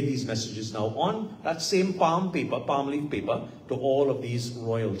relayed these messages now on that same palm leaf paper to all of these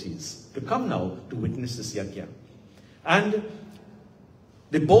royalties to come now to witness this yajna. And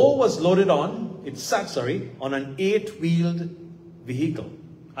the bow was loaded on, it sat, on an 8-wheeled vehicle.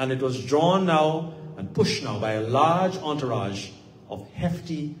 And it was drawn now and pushed now by a large entourage of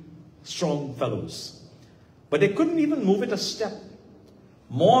hefty, strong fellows. But they couldn't even move it a step.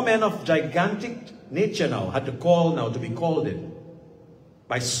 More men of gigantic nature now had to be called in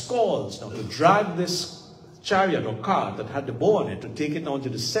by scores now to drag this chariot or cart that had the bow on it to take it now to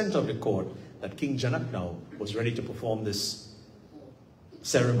the center of the court that King Janak now was ready to perform this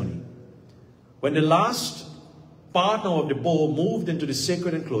ceremony. When the last part now of the bow moved into the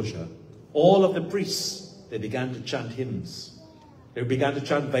sacred enclosure, all of the priests, they began to chant hymns. They began to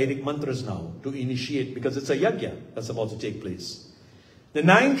chant Vedic mantras now to initiate, because it's a yajna that's about to take place. The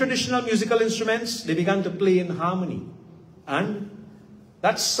 9 traditional musical instruments, they began to play in harmony. And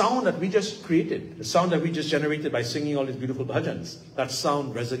that sound that we just created, the sound that we just generated by singing all these beautiful bhajans, that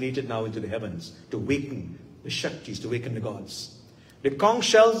sound resonated now into the heavens to awaken the Shaktis, to awaken the gods. The conch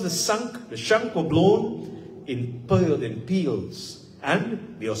shells, the shank were blown in peals.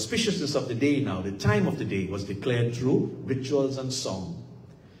 And the auspiciousness of the day now, the time of the day, was declared through rituals and song.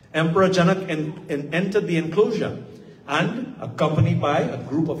 Emperor Janak entered the enclosure and accompanied by a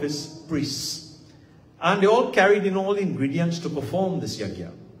group of his priests. And they all carried in all the ingredients to perform this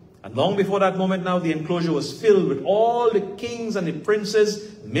yajna. And long before that moment now, the enclosure was filled with all the kings and the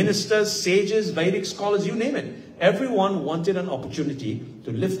princes, ministers, sages, Vedic scholars, you name it. Everyone wanted an opportunity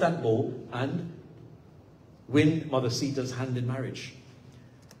to lift that bow and win Mother Sita's hand in marriage.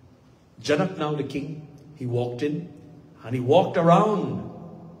 Janak now, the king, he walked in and he walked around.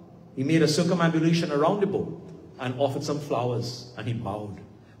 He made a circumambulation around the bow and offered some flowers, and he bowed.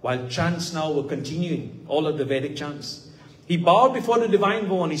 While chants now were continuing, all of the Vedic chants, he bowed before the divine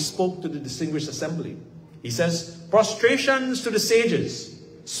bow and he spoke to the distinguished assembly. He says, prostrations to the sages,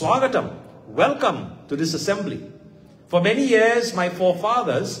 swagatam, welcome to this assembly. For many years, my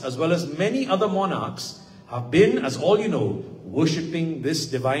forefathers, as well as many other monarchs, have been, as all you know, worshipping this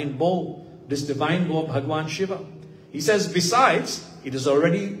divine bow of Bhagwan Shiva. He says, besides, it is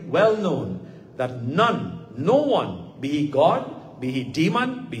already well known that no one, be he God, be he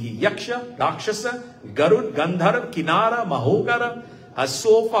demon, be he Yaksha, Rakshasa, Garud, Gandharv, Kinara, Mahogara, has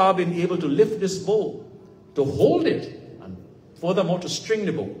so far been able to lift this bow, to hold it, and furthermore to string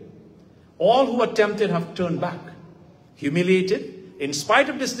the bow. All who attempted have turned back. Humiliated, in spite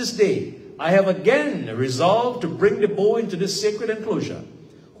of this day, I have again resolved to bring the bow into this sacred enclosure.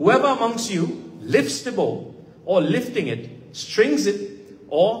 Whoever amongst you lifts the bow, or lifting it, strings it,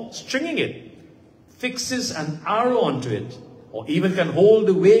 or stringing it, fixes an arrow onto it, or even can hold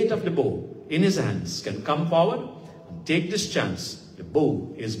the weight of the bow in his hands, can come forward and take this chance. The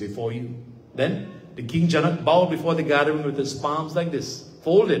bow is before you. Then the King Janak bowed before the gathering with his palms like this,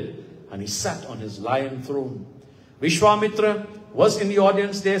 folded, and he sat on his lion throne. Vishwamitra was in the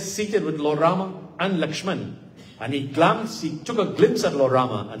audience there, seated with Lord Rama and Lakshman, and he took a glimpse at Lord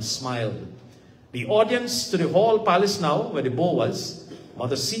Rama and smiled. The audience to the hall palace now, where the bow was,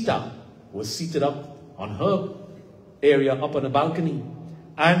 Mother Sita was seated up on her area, up on a balcony.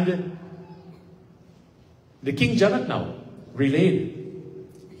 And the King Janak now relayed.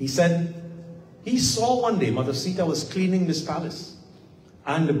 He said, he saw one day Mother Sita was cleaning this palace,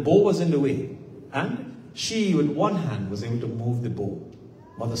 and the bow was in the way. And she, with one hand, was able to move the bow,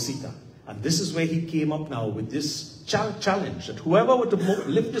 Mother Sita. And this is where he came up now with this challenge, that whoever were to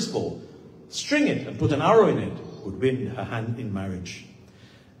lift this bow, string it, and put an arrow in it, would win her hand in marriage.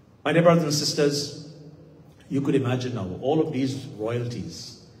 My dear brothers and sisters, you could imagine now all of these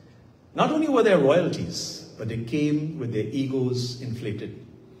royalties. Not only were there royalties, but they came with their egos inflated.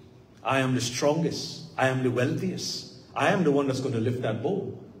 I am the strongest. I am the wealthiest. I am the one that's going to lift that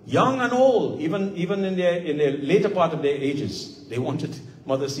bow. Young and old, even in their later part of their ages, they wanted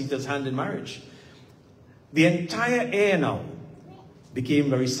Mother Sita's hand in marriage. The entire air now became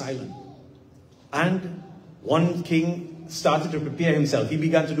very silent. And one king started to prepare himself. He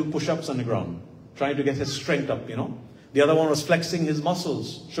began to do push-ups on the ground, trying to get his strength up, you know. The other one was flexing his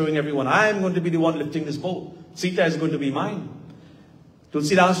muscles, showing everyone, I am going to be the one lifting this bow. Sita is going to be mine.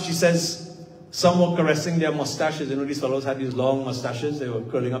 Tulsidas, she says, some were caressing their mustaches. You know, these fellows had these long mustaches. They were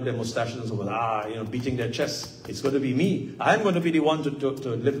curling up their mustaches and so on, beating their chests. It's going to be me. I'm going to be the one to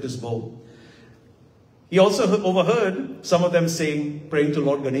lift this bow. He also overheard some of them saying, praying to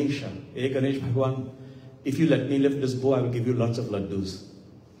Lord Ganesha, Hey Ganesh Bhagwan, if you let me lift this bow, I will give you lots of laddus.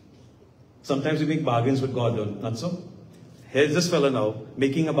 Sometimes we make bargains with God, not so? Here's this fellow now,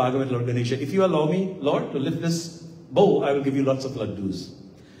 making a bargain with Lord Ganesha. If you allow me, Lord, to lift this bow, I will give you lots of laddus.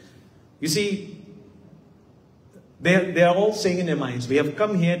 You see, they are all saying in their minds, we have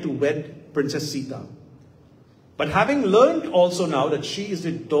come here to wed Princess Sita. But having learned also now that she is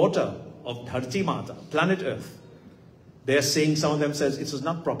the daughter of Dharti Mata, planet Earth, they are saying, some of them says, it is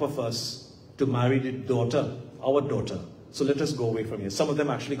not proper for us to marry the daughter, our daughter. So let us go away from here. Some of them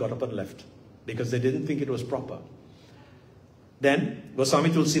actually got up and left because they didn't think it was proper. Then Goswami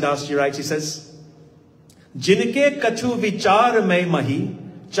Tulsidas ji writes, he says, Jinke kachu vichar mein mahi,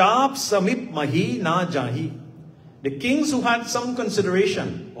 chap samip mahi na jahi. The kings who had some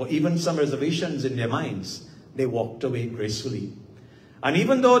consideration or even some reservations in their minds, they walked away gracefully. And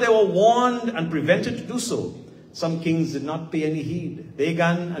even though they were warned and prevented to do so, some kings did not pay any heed. They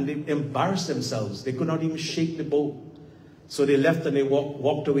began and they embarrassed themselves. They could not even shake the bow. So they left and they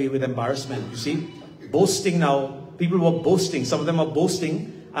walked away with embarrassment. You see, boasting now, people were boasting. Some of them were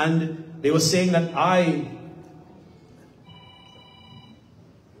boasting and they were saying that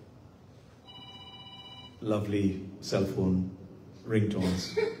lovely cell phone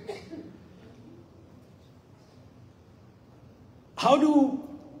ringtones. How do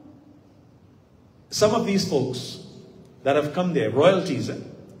some of these folks that have come there, royalties,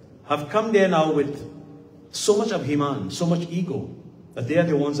 have come there now with so much abhiman, so much ego, that they are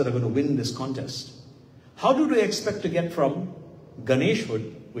the ones that are going to win this contest? How do they expect to get from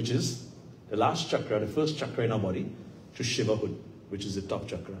Ganeshhood, which is the last chakra, the first chakra in our body, to Shivahood, which is the top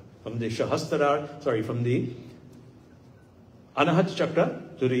chakra? From the from the Anahat chakra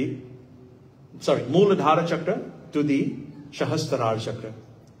to the, Mooladhara chakra to the Shahasrarar chakra.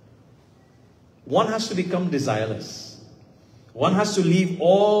 One has to become desireless. One has to leave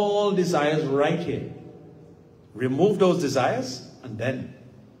all desires right here. Remove those desires, and then,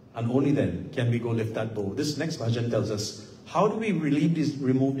 and only then, can we go lift that bow. This next bhajan tells us, how do we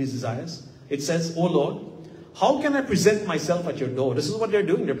remove these desires? It says, Oh Lord, how can I present myself at your door? This is what they're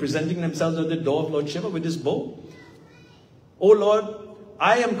doing. They're presenting themselves at the door of Lord Shiva with this bow. Oh Lord,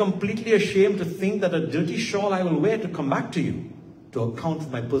 I am completely ashamed to think that a dirty shawl I will wear to come back to you to account for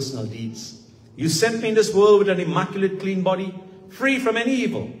my personal deeds. You sent me in this world with an immaculate, clean body, free from any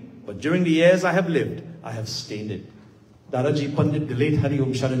evil. But during the years I have lived, I have stained it. Dadaji Pandit, the late Hari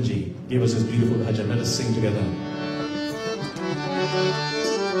Om Sharanji, gave us this beautiful bhajan. Let us sing together.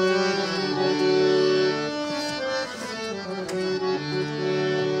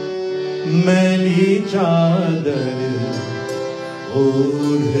 मैली चादर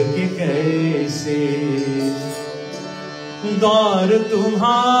ओढ़ के कैसे द्वार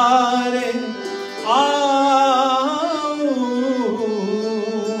तुम्हारे आऊं,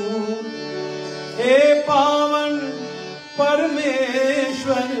 हे पावन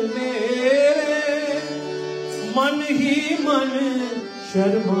परमेश्वर मेरे, मन ही मन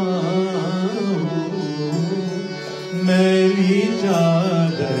शर्माऊं, मैली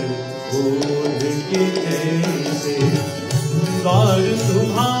चादर ओढ़ के कैसे द्वार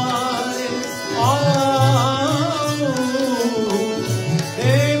तुम्हारे आऊं,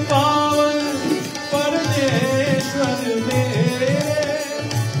 हे पावन परमेश्वर मेरे,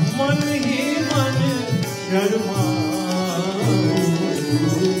 मन ही मन शर्माऊं,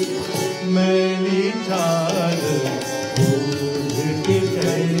 मैली चादर ओढ़ के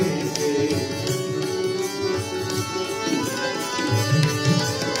कैसे।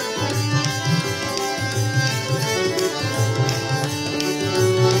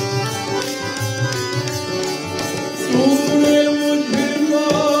 तूने मुझको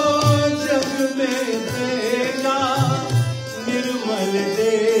जग में देगा निर्मल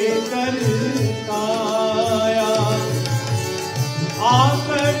देकर काया,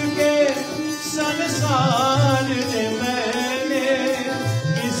 आकर के संसार में मैंने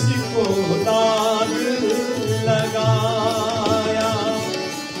किसको दाग लगाया,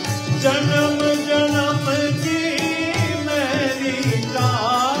 जन्म जन्म की मेरी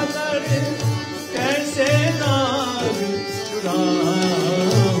चादर कैसे दाग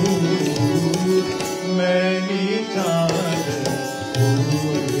छुड़ाऊं, मैली चादर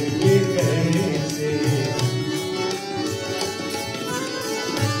ओढ़ के कैसे।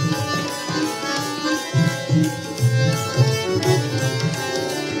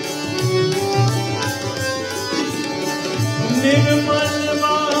 निर्मल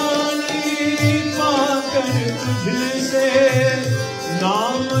वाणी पाकर तुझसे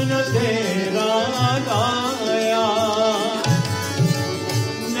नाम न तेरा गाया,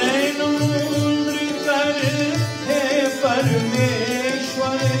 नैनोंद्र कर हे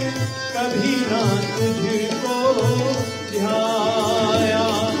परमेश्वर कभी ना तुझको ध्याया,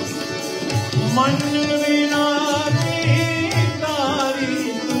 मन विना की तारी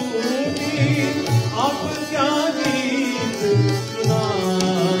तूगी अब क्या गीत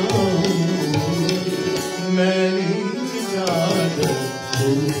सुनाऊं, मैली चादर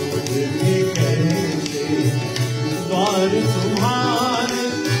ओढ़ के कैसे द्वार तुम्हारे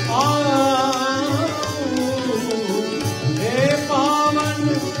आऊं, हे पावन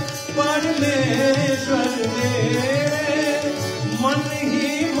परमेश्वर मेरे, मन ही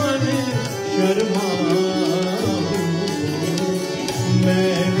मन शर्माऊं,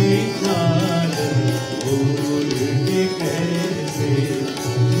 मैली चादर ओढ़ के कैसे,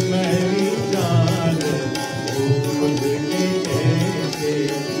 मैली चादर ओढ़ के कैसे,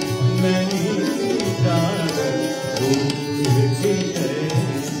 मैली चादर ओढ़ के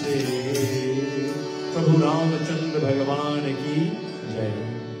कैसे। प्रभु रामचंद्र भगवान की जय।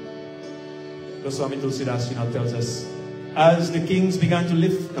 Goswami Tulsidas now tells us, as the kings began to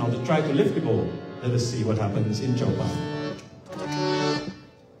lift, now to try to lift the bowl, let us see what happens in Chaupa.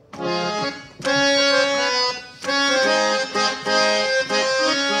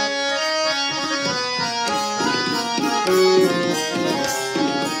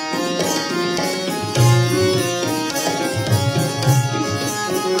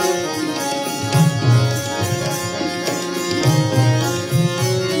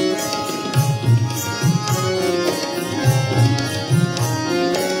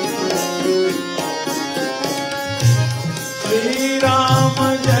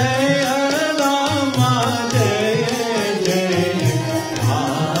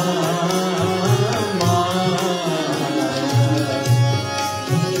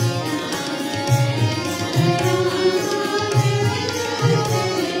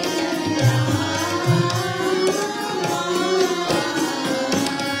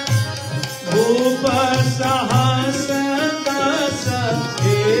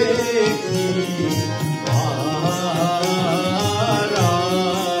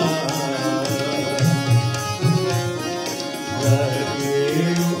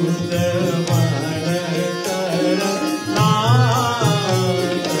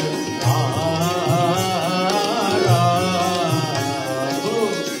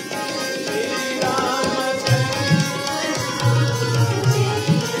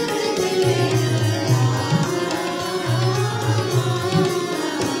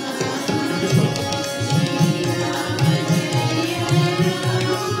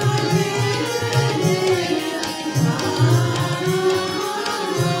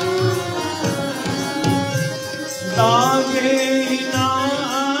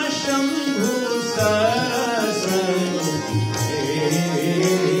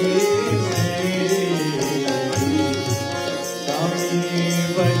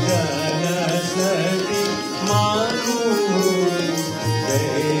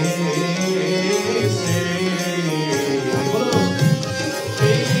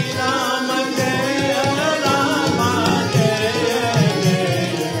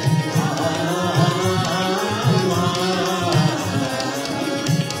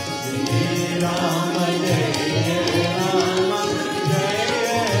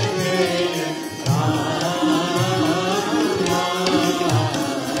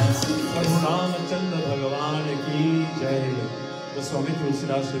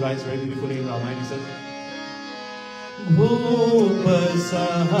 writes very beautifully in Ramayana. He says, Bhup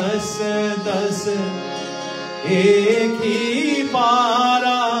sahas das ek hi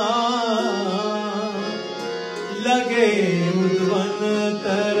para lage udvan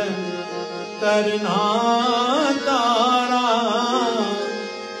tarna tara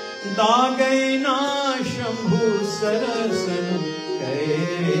dagai na shambhu sarasan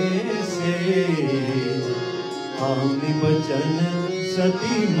kaise आमि बचन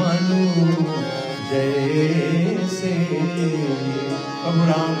सती मनु जैसे प्रभु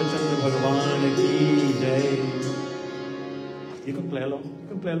रामचंद्र भगवान की जय. You can play along. You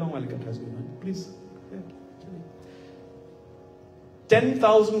can play along while it has going on. Please.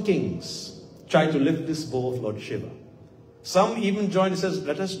 10,000 kings tried to lift this bow of Lord Shiva. Some even joined. He says,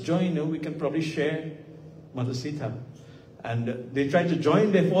 "Let us join. We can probably share Mother Sita." And they tried to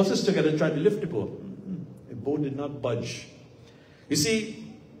join their forces together and tried to lift the bow. The bow did not budge. You see,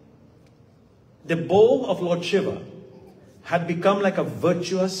 the bow of Lord Shiva had become like a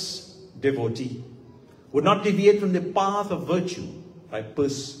virtuous devotee, would not deviate from the path of virtue by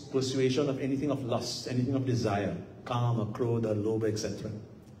persuasion of anything of lust, anything of desire, kama, krodha, lobha, etc.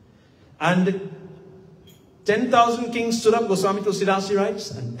 And 10,000 kings stood up, Goswami Tulsidasi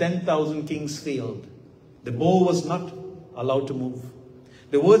writes, and 10,000 kings failed. The bow was not allowed to move.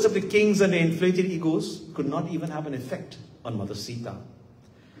 The words of the kings and their inflated egos could not even have an effect on Mother Sita.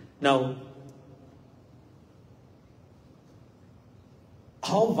 Now,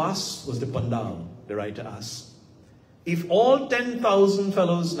 how vast was the pandal, the writer asks. If all 10,000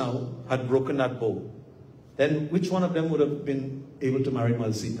 fellows now had broken that bow, then which one of them would have been able to marry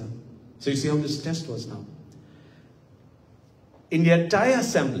Mother Sita? So you see how this test was now. In the entire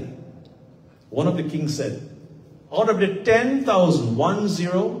assembly, one of the kings said, out of the 10,000, 1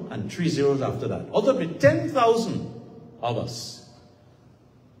 0 and 3 zeros after that, out of the 10,000 of us,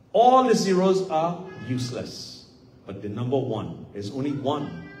 all the zeros are useless. But the number one, there's only one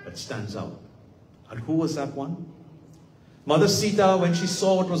that stands out. And who was that one? Mother Sita, when she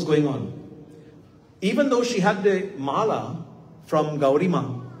saw what was going on, even though she had the mala from Gauri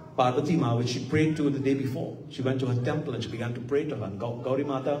Ma, Parvati Ma, which she prayed to the day before, she went to her temple and she began to pray to her. And Gauri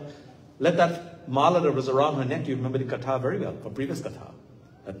Mata let that mala that was around her neck, you remember the katha very well, from previous katha,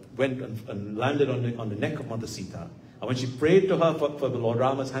 that went and landed on the neck of Mother Sita. And when she prayed to her for the Lord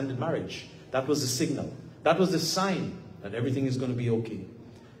Rama's hand in marriage, that was the signal. That was the sign that everything is going to be okay.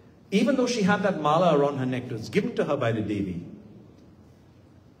 Even though she had that mala around her neck, it was given to her by the Devi.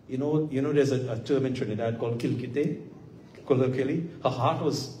 You know, there's a term in Trinidad called kilkite, colloquially. Her heart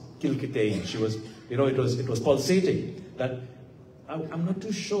was kilkiteing. She was, it was pulsating. That I'm not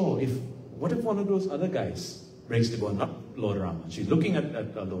too sure what if one of those other guys breaks the bow, not Lord Rama. She's looking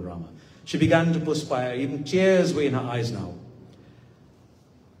at Lord Rama. She began to perspire, even tears were in her eyes now.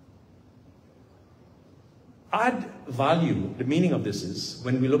 Add value, the meaning of this is,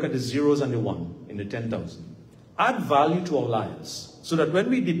 when we look at the zeros and the 1 in the 10,000, add value to our lives, so that when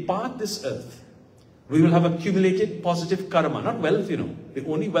we depart this earth, we will have accumulated positive karma, not wealth, The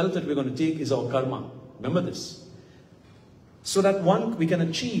only wealth that we're going to take is our karma. Remember this. So that we can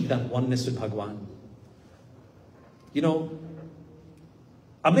achieve that oneness with Bhagwan.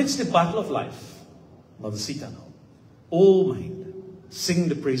 Amidst the battle of life, Mother Sita now, oh mind, sing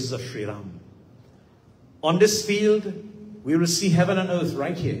the praises of Sri Ram. On this field, we will see heaven and earth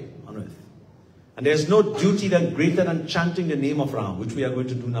right here on earth. And there's no duty that greater than chanting the name of Ram, which we are going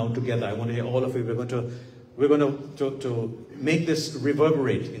to do now together. I want to hear all of you. We're going to make this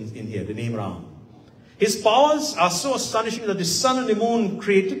reverberate in here, the name Ram. His powers are so astonishing that the sun and the moon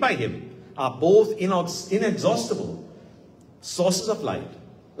created by him are both inexhaustible sources of light,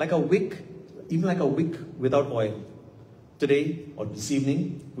 like a wick, even like a wick without oil. Today, or this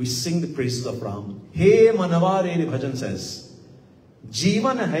evening, we sing the praises of Ram. Hey Manavare, the bhajan says,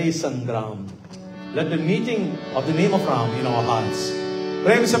 Jivan hai sangram. Let the meeting of the name of Ram in our hearts.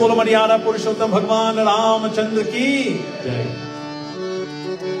 Prem se bolo Madhyana Purushottam Bhagwan Ramachandra ki jai.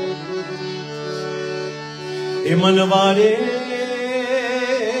 Hey Manavare,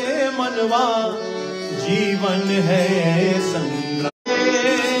 Manava, Jivan hai sangram.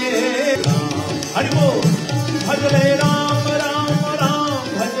 Haribol, Bhajale Ram.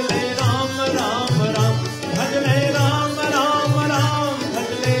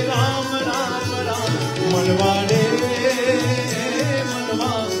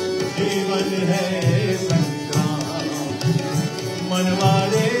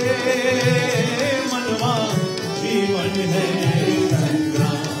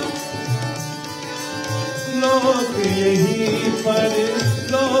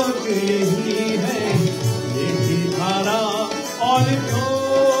 लोक यही है, यही धारा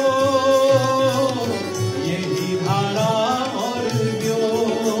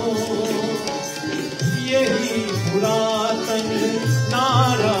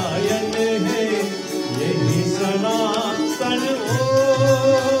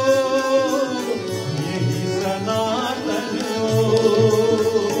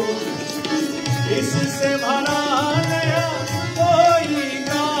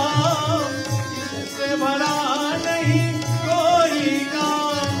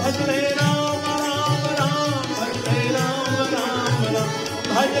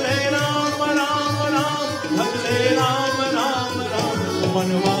भजले राम राम राम, भजले राम राम राम।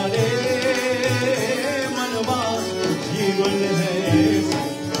 मनवा रे मनवा जीवन है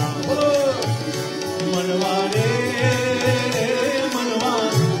संग्राम, बोलो मनवा रे मनवा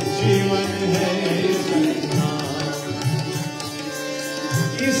जीवन है संग्राम।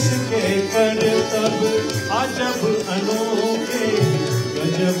 इसके करतब अजब अनोखे,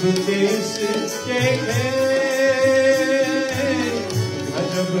 गजब केस के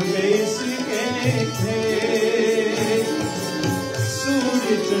गजब केस के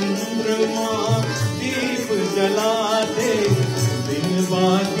सूर्य चंद्रमा दीप जलाते, दिन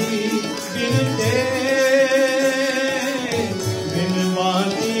बाती बिनते, दिन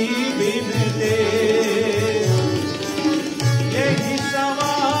बाती बिनते। यही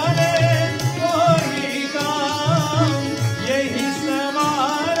सवारे कोई काम, यही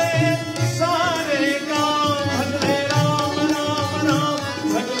सवारे सारे काम। भजले राम राम राम,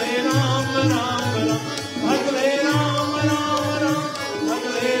 भजले राम राम राम, भजले राम राम राम,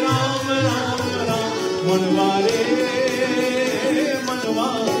 भजले राम राम राम। मनवा रे मनवा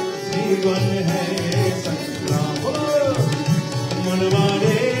जीवन है संग्राम, मनवा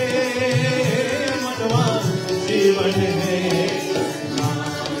रे मनवा जीवन है संग्राम।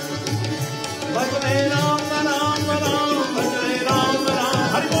 भजले राम राम राम, भजले राम राम,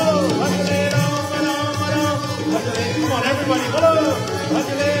 हरि बोल। भजले राम राम राम, भजले, come on everybody, बोलो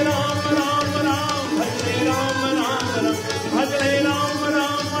भजले राम राम राम, भजले राम राम राम, भजले राम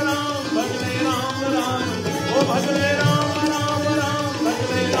राम राम, भजले राम राम, ओ भजले राम राम राम,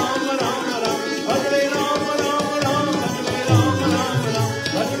 भजले राम राम राम, भजले राम राम राम, भजले राम राम राम,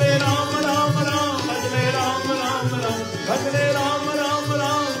 भजले राम राम राम, भजले राम राम राम, भजले राम राम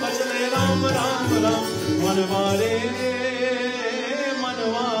राम, भजले राम राम राम। मनवा रे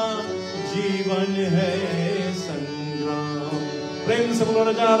मनवा जीवन है संग्राम। प्रेम से बोलो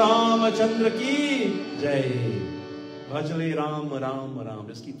राजा रामचंद्र की जय। Bhajale Ram, Ram, Ram.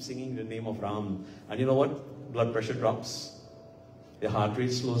 Just keep singing the name of Ram. And you know what? Blood pressure drops. Their heart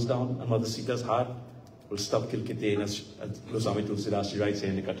rate slows down. And Mother Sita's heart will stop kilkite as Goswami Tulsidas writes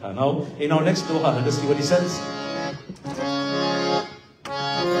in the Katha. Now, in our next doha, let us see what he says.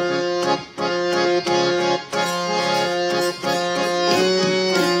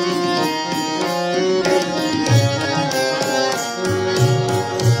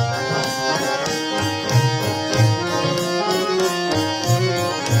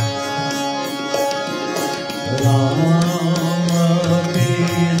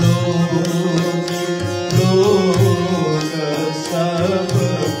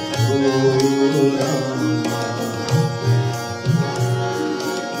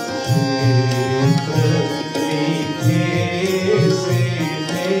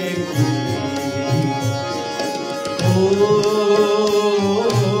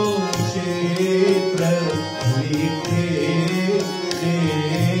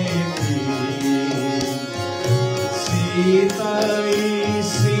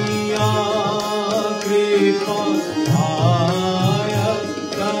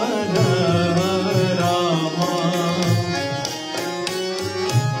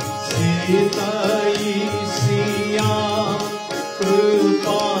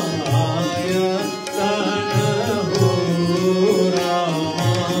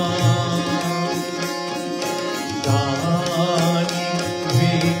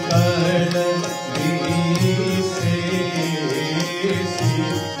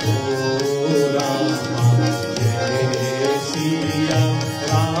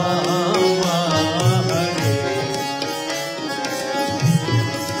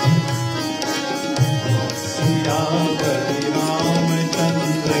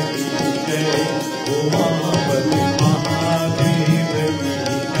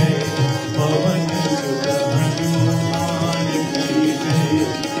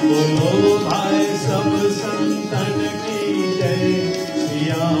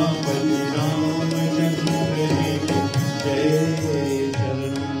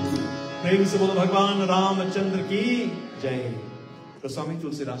 Swami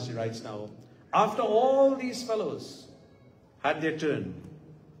Tulsidas writes now, after all these fellows had their turn,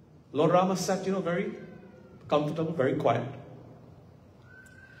 Lord Rama sat, very comfortable, very quiet.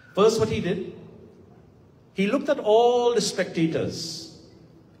 First what he did, he looked at all the spectators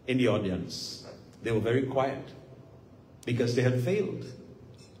in the audience. They were very quiet because they had failed.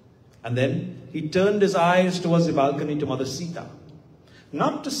 And then he turned his eyes towards the balcony to Mother Sita.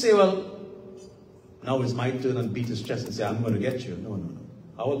 Not to say, well, now it's my turn, and beat his chest and say, I'm going to get you. No, no, no.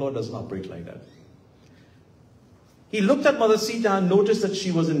 Our Lord doesn't operate like that. He looked at Mother Sita and noticed that she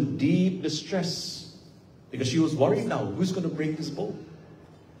was in deep distress because she was worried now. Who's going to break this bow?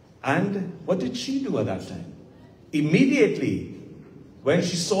 And what did she do at that time? Immediately, when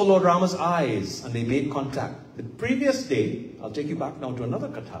she saw Lord Rama's eyes and they made contact, the previous day, I'll take you back now to another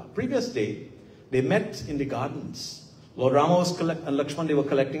katha. Previous day, they met in the gardens. Lord Rama and Lakshman, they were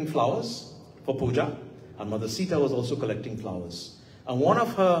collecting flowers for puja, and Mother Sita was also collecting flowers. And one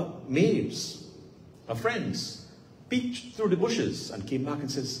of her maids, her friends, peeked through the bushes and came back and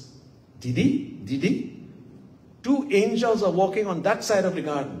says, Didi, 2 angels are walking on that side of the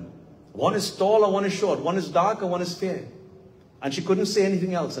garden. One is tall and one is short. One is dark and one is fair. And she couldn't say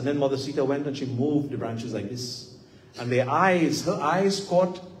anything else. And then Mother Sita went and she moved the branches like this. And her eyes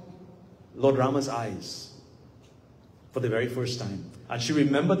caught Lord Rama's eyes for the very first time. And she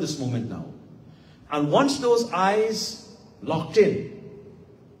remembered this moment now. And once those eyes locked in,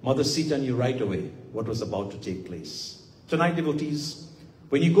 Mother Sita knew right away what was about to take place. Tonight, devotees,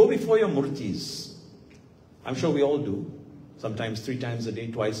 when you go before your murtis, I'm sure we all do, sometimes 3 times a day,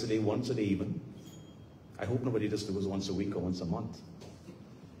 twice a day, once a day even. I hope nobody just goes once a week or once a month.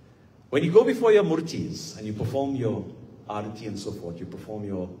 When you go before your murtis and you perform your arati and so forth, you perform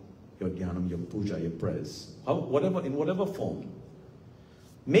your dhyanam, your puja, your prayers, in whatever form,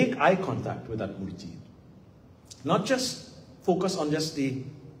 make eye contact with that murti. Not just focus on just the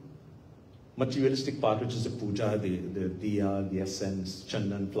materialistic part, which is the puja, the diya, the essence,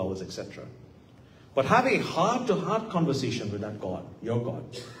 chandan, flowers, etc. But have a heart-to-heart conversation with that God, your God.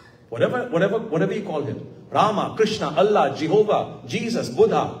 Whatever you call him. Rama, Krishna, Allah, Jehovah, Jesus,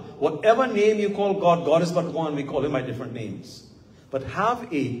 Buddha, whatever name you call God, God is but one, we call him by different names. But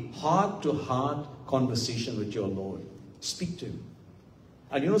have a heart-to-heart conversation with your Lord. Speak to him.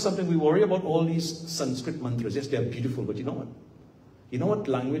 And you know something, we worry about all these Sanskrit mantras. Yes, they are beautiful, but you know what? You know what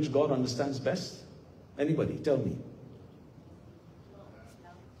language God understands best? Anybody, tell me.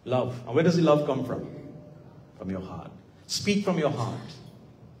 Love. And where does the love come from? From your heart. Speak from your heart.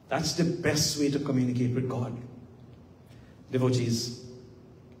 That's the best way to communicate with God. Devotees,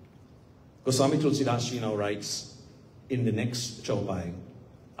 Goswami Tulsidas Ji now writes in the next chaupai,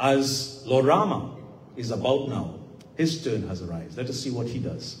 as Lord Rama is about now, his turn has arrived. Let us see what he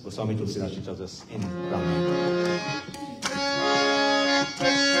does. Goswami Tulsidas Ji tells us in Ramayana.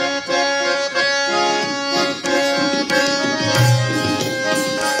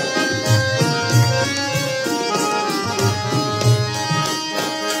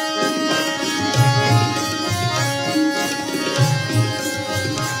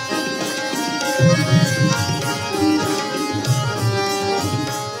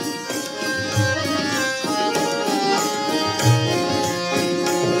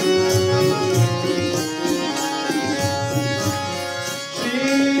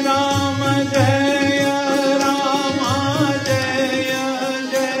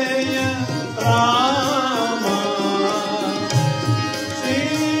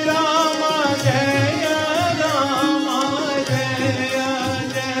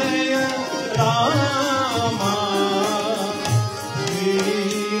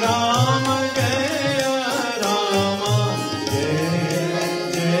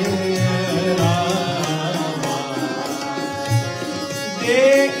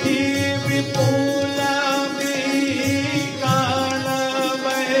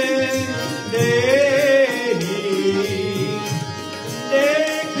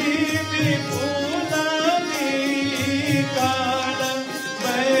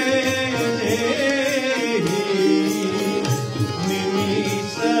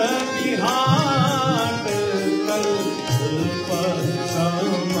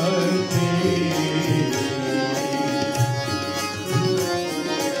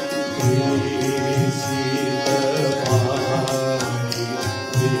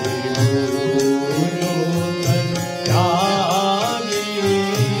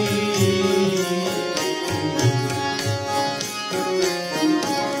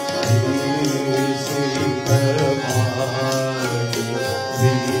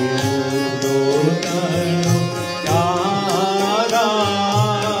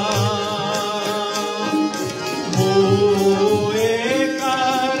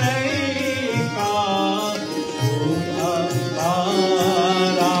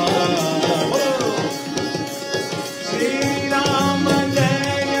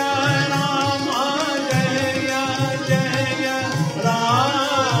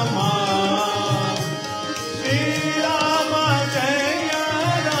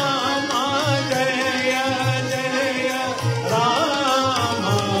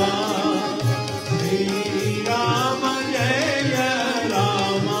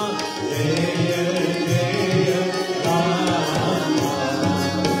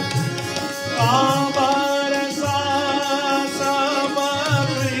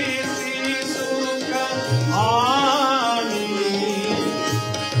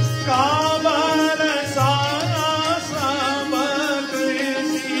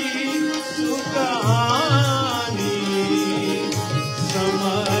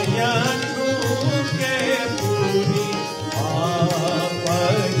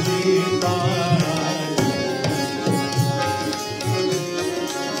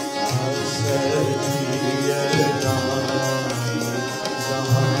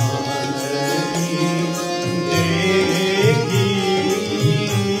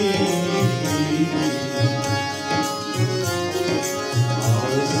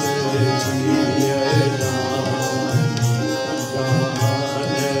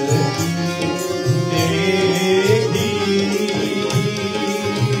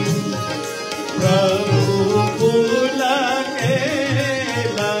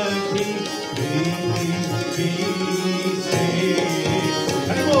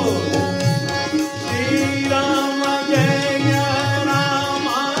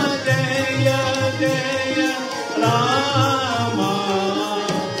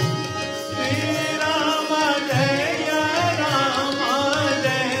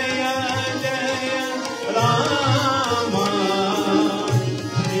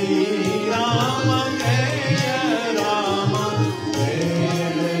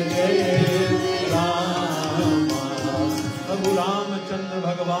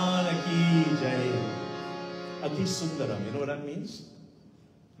 Bhagwan ki jai. Ati sundaram. You know what that means?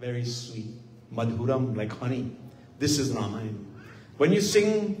 Very sweet. Madhuram, like honey. This is Ramayana. When you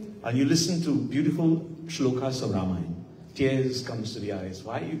sing and you listen to beautiful shlokas of Ramayana, tears comes to the eyes.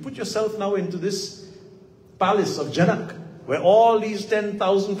 Why? You put yourself now into this palace of Janak, where all these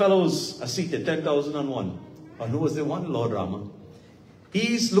 10,000 fellows are seated, 10,001. And who was the one? Lord Rama.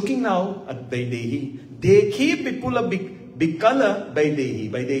 He's looking now at Vaidehi. Dekhi Vipula Bikala Vaidehi.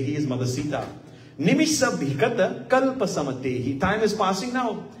 Vaidehi is Mother Sita. Nimisa Bhikata Kalpa Samatehi. Time is passing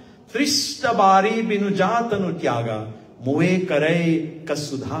now. Trishta Bari Binujatanu Tyaga. Mue Karai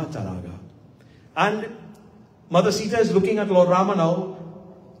Kasudha Taraga. And Mother Sita is looking at Lord Rama now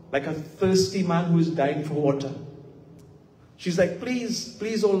like a thirsty man who is dying for water. She's like, please,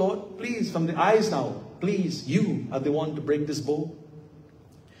 please, oh Lord, please, from the eyes now, please, you are the one to break this bow.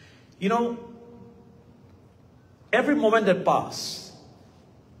 You know, every moment that passed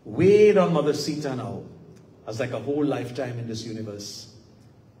weighed on Mother Sita now as like a whole lifetime in this universe.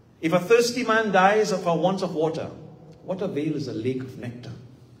 If a thirsty man dies for want of water, what avail is a lake of nectar?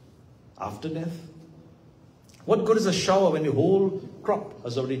 After death? What good is a shower when the whole crop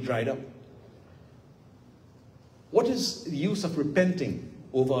has already dried up? What is the use of repenting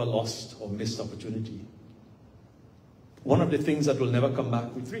over a lost or missed opportunity? One of the things that will never come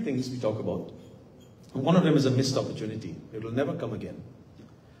back, with three things we talk about. One of them is a missed opportunity. It will never come again.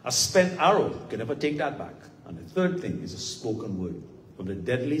 A spent arrow, you can never take that back. And the third thing is a spoken word. From the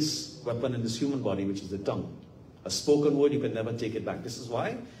deadliest weapon in this human body, which is the tongue. A spoken word, you can never take it back. This is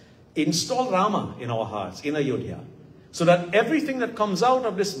why install Rama in our hearts, in Ayodhya. So that everything that comes out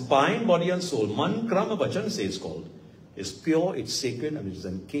of this mind, body and soul, man, krama, vachan, say it's called, is pure, it's sacred, and it is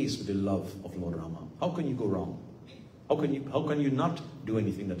encased with the love of Lord Rama. How can you go wrong? How can you not do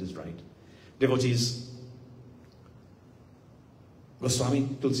anything that is right? Devotees, Goswami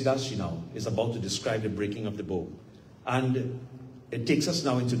Tulsidas Ji now is about to describe the breaking of the bow. And it takes us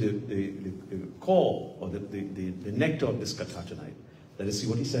now into the core, or the nectar of this katha tonight. Let us see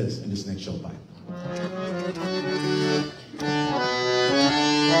what he says in this next short time.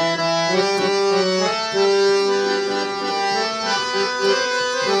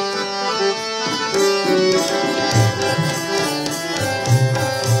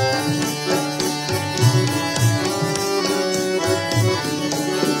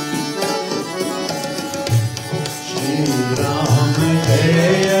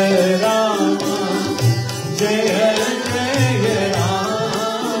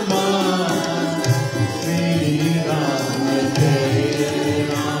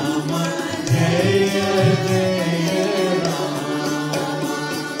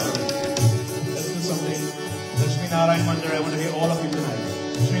 LakshmiNaarayan Mandir, I want to hear all of you tonight.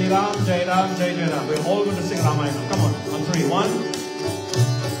 Shri Ram, Jai Ram, Jai Jai Ram. We're all going to sing Ramayana. Come on 3. 1,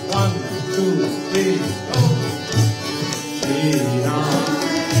 2, 3, go. Shri Ram.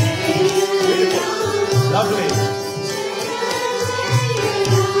 Lovely.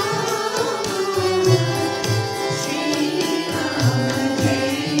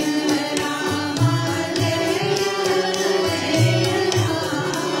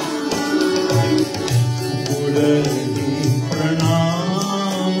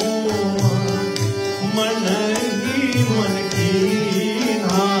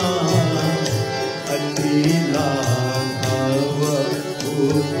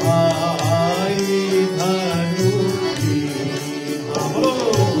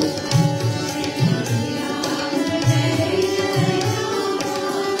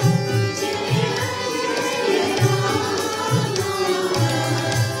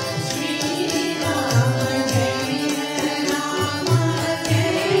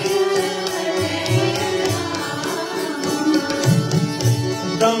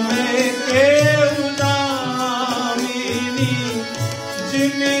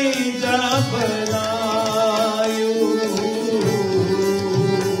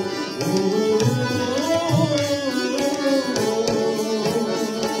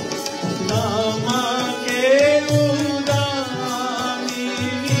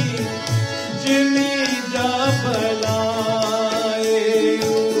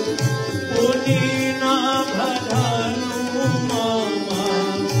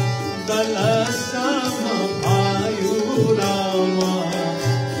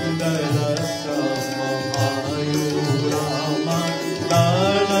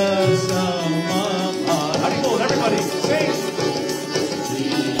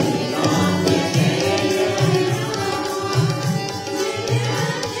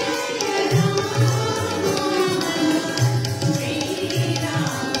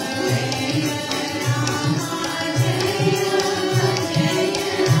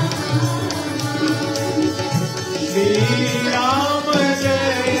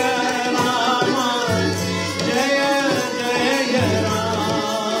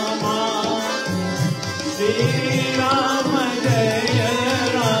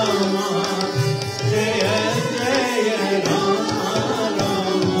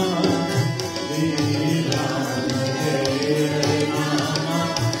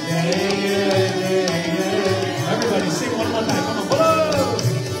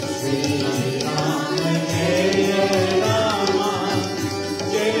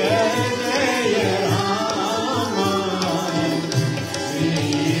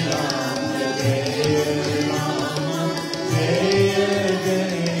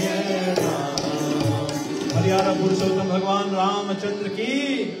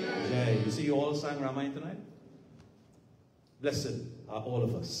 You see, you all sang Ramayana tonight? Blessed are all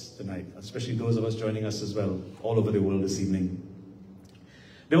of us tonight, especially those of us joining us as well, all over the world this evening.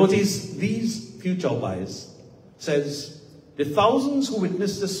 Devotees, these few chaupas says, the thousands who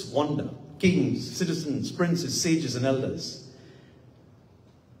witnessed this wonder, kings, citizens, princes, sages and elders,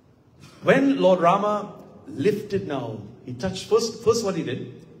 when Lord Rama lifted now, he touched, first what he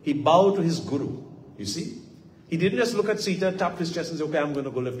did, he bowed to his guru, you see. He didn't just look at Sita, tapped his chest and say, okay, I'm going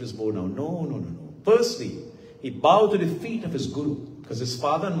to go lift his bow now. No. Firstly, he bowed to the feet of his guru, because his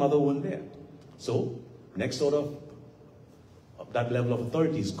father and mother weren't there. So, next order of that level of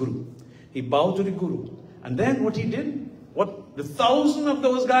authority is guru. He bowed to the guru. And then what he did, what the 1,000 of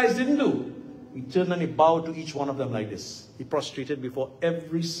those guys didn't do, he turned and he bowed to each one of them like this. He prostrated before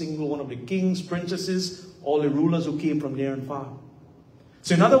every single one of the kings, princesses, all the rulers who came from near and far.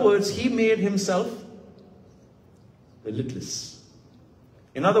 So in other words, he made himself limitless.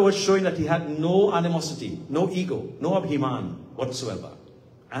 In other words, showing that he had no animosity, no ego, no abhiman whatsoever.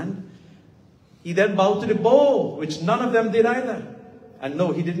 And he then bowed to the bow, which none of them did either. And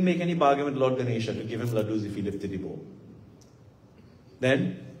no, he didn't make any bargain with Lord Ganesha to give him laddus if he lifted the bow.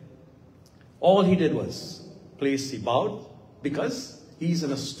 Then, all he did was he bowed, because he's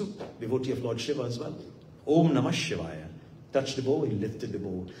an astute devotee of Lord Shiva as well. Om Namah Shivaya. Touched the bow, he lifted the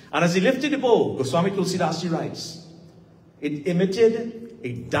bow. And as he lifted the bow, Goswami Tulsidasi writes, it emitted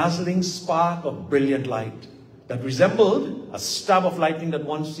a dazzling spark of brilliant light that resembled a stab of lightning that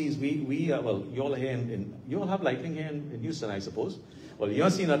one sees. Well, you all here you all have lightning here in Houston, I suppose. Well, you don't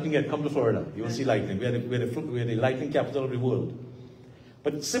see nothing yet. Come to Florida, you will see lightning. We're the lightning capital of the world.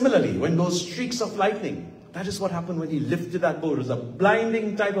 But similarly, when those streaks of lightning, that is what happened when he lifted that bow. It was a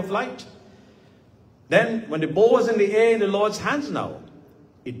blinding type of light. Then, when the bow was in the air in the Lord's hands now,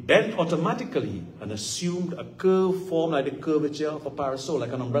 it bent automatically and assumed a curved form like the curvature of a parasol,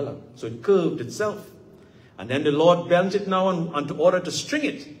 like an umbrella. So it curved itself. And then the Lord bent it now and to order to string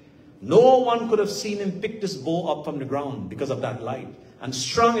it. No one could have seen him pick this bow up from the ground because of that light. And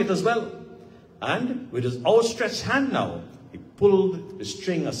strung it as well. And with his outstretched hand now, he pulled the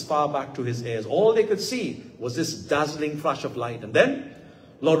string as far back to his ears. All they could see was this dazzling flash of light. And then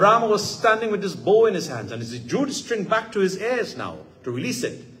Lord Rama was standing with this bow in his hands. And as he drew the string back to his ears now, to release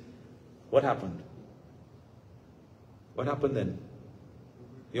it, what happened? What happened then?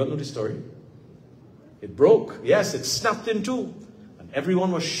 You all know the story? It broke. Yes, it snapped in two. And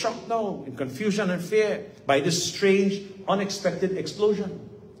everyone was shocked now, in confusion and fear, by this strange, unexpected explosion.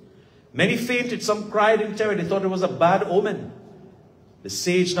 Many fainted, some cried in terror. They thought it was a bad omen. The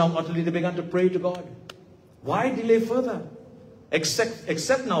sage now utterly began to pray to God. Why delay further?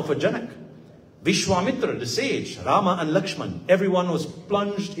 Except now for Janak. Vishwamitra, the sage, Rama and Lakshman, everyone was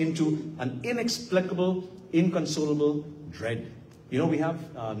plunged into an inexplicable, inconsolable dread. You know, we have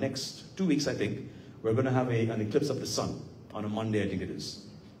next 2 weeks, I think, we're going to have an eclipse of the sun on a Monday, I think it is.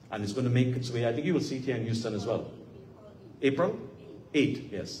 And it's going to make its way, I think you will see it here in Houston as well. April 8,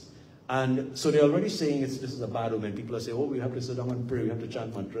 yes. And so they're already saying this is a bad omen. People are saying, oh, we have to sit down and pray, we have to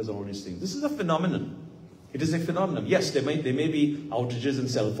chant mantras and all these things. This is a phenomenon. It is a phenomenon. Yes, there may be outages in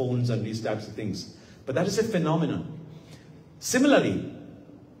cell phones and these types of things. But that is a phenomenon. Similarly,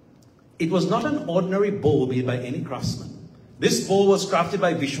 it was not an ordinary bow made by any craftsman. This bow was crafted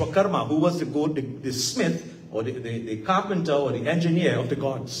by Vishwakarma, who was the smith, or the carpenter, or the engineer of the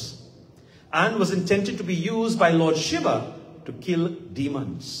gods. And was intended to be used by Lord Shiva to kill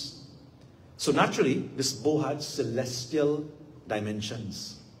demons. So naturally, this bow had celestial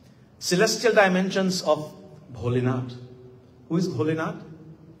dimensions. Celestial dimensions of Bholinath. Who is Bholinath?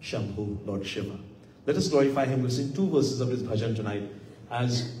 Shambhu, Lord Shiva. Let us glorify him. We'll sing 2 verses of this bhajan tonight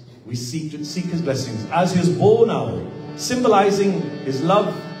as we seek his blessings. As his bow now, symbolizing his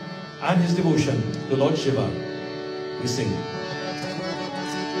love and his devotion to Lord Shiva, we sing.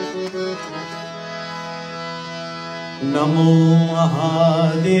 Namo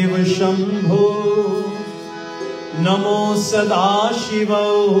Mahadev Shambho, नमो सदाशिव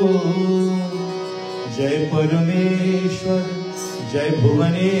जय परमेश्वर जय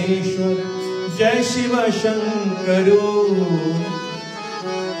भुवनेश्वर जय शिव शंकरो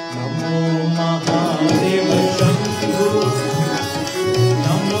नमो महादेव शंभो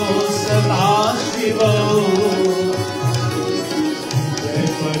नमो सदाशिव जय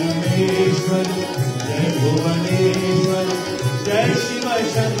परमेश्वर जय भुवनेश्वर जय शिव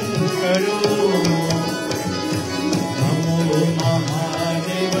शंकरो नमो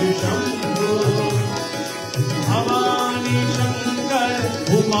महादेव शंभो भवानी शंकर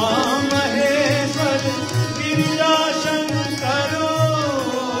उमा महेश्वर गिरिजा शंकरो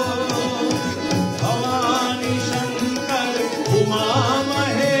भवानी शंकर उमा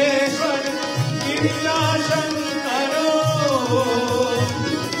महेश्वर गिरिजा शंकरो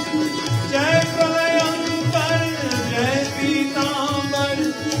जय प्रलयंकर जय पीतांबर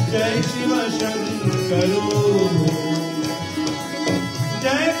जय शिव शंकरो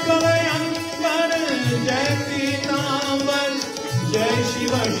जय प्रलयंकर जय पीतांबर जय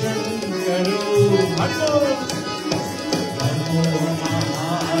शिव शंकरो नमो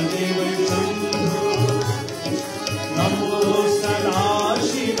महादेव शंभो नमो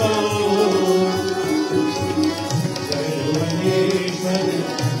सदाशिव जय भुवनेश्वर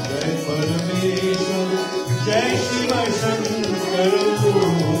जय परमेश्वर जय शिव शंकरो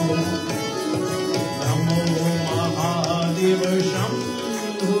नमो महादेव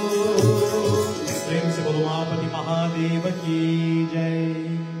शंभो प्रेम से बोलो महापति महादेव की जय।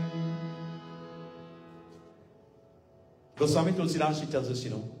 Goswami Tulsidas tells us,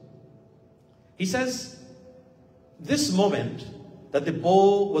 he says, this moment that the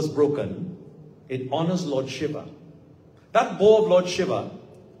bow was broken, it honors Lord Shiva. That bow of Lord Shiva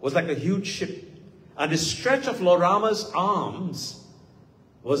was like a huge ship, and the stretch of Lord Rama's arms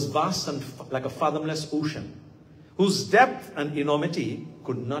was vast and like a fathomless ocean, whose depth and enormity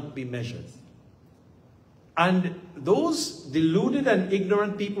could not be measured. And those deluded and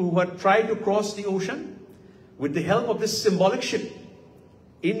ignorant people who had tried to cross the ocean, with the help of this symbolic ship,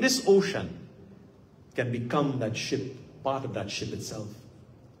 in this ocean, can become that ship, part of that ship itself.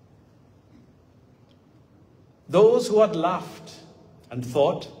 Those who had laughed and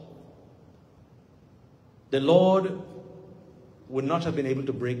thought the Lord would not have been able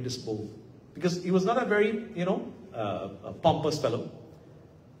to break this bow, because he was not a very, a pompous fellow.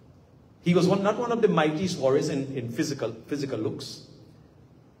 He was not one of the mightiest warriors in physical looks.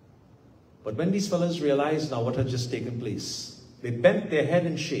 But when these fellows realized now what had just taken place, they bent their head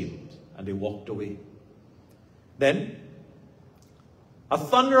in shame and they walked away. Then, a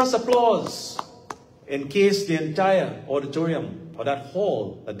thunderous applause encased the entire auditorium or that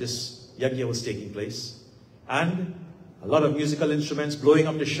hall that this yajna was taking place. And a lot of musical instruments blowing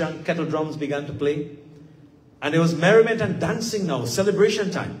up the shank, kettle drums began to play. And there was merriment and dancing now,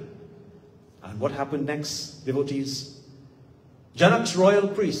 celebration time. And what happened next, devotees? Janak's royal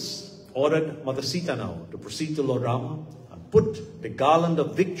priests ordered Mother Sita now to proceed to Lord Rama and put the garland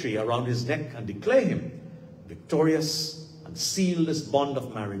of victory around his neck and declare him victorious and seal this bond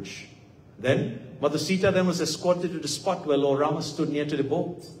of marriage. Then Mother Sita then was escorted to the spot where Lord Rama stood near to the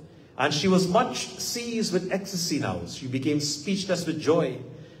bow. And she was much seized with ecstasy now. She became speechless with joy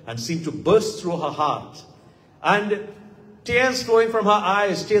and seemed to burst through her heart. And tears flowing from her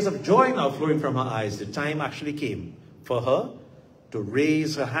eyes, tears of joy now flowing from her eyes. The time actually came for her to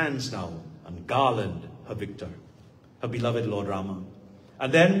raise her hands now and garland her victor, her beloved Lord Rama.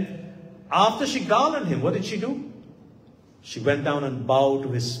 And then, after she garlanded him, what did she do? She went down and bowed to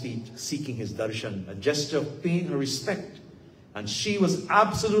his feet, seeking his darshan, a gesture of paying her respect. And she was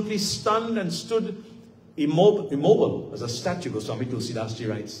absolutely stunned and stood immobile as a statue, Goswami Tulsidas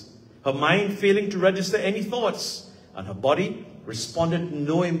writes. Her mind failing to register any thoughts, and her body responded to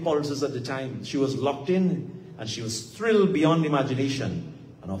no impulses at the time. She was locked in, and she was thrilled beyond imagination.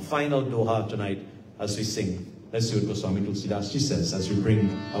 And our final doha tonight, as we sing, let's do it, Goswami Tulsidas says, as we bring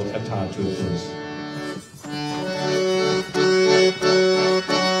our katha to a close.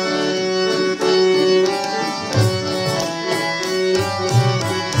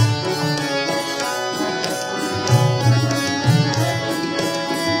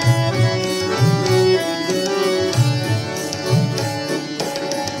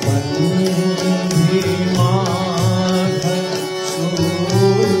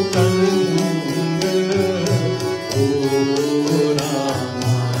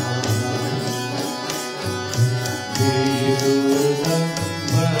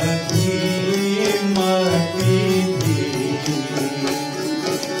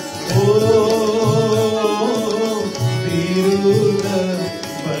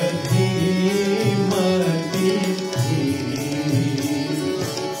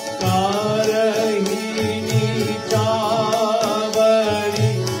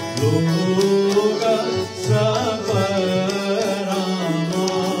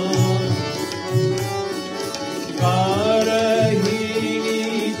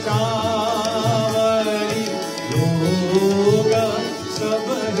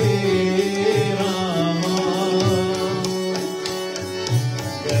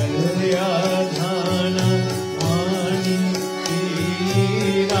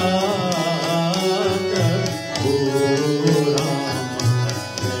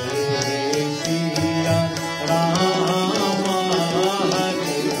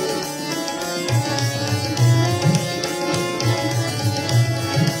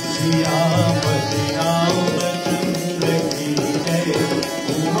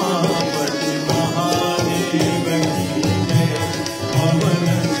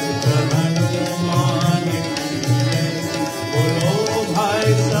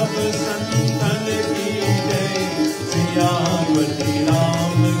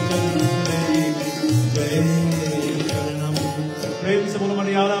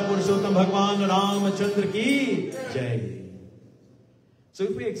 So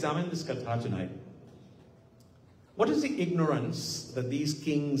if we examine this katha tonight, what is the ignorance that these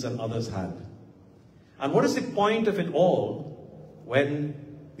kings and others had? And what is the point of it all when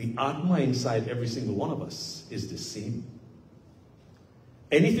the Atma inside every single one of us is the same?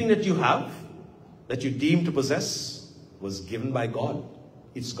 Anything that you have, that you deem to possess, was given by God.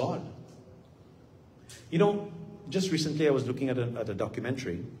 It's God. You know, just recently I was looking at a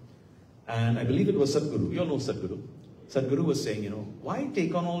documentary, and I believe it was Sadhguru. You all know Sadhguru. Sadhguru was saying, you know, why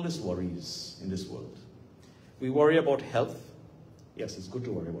take on all these worries in this world? We worry about health. Yes, it's good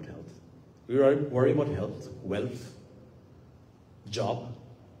to worry about health. We worry about health, wealth, job,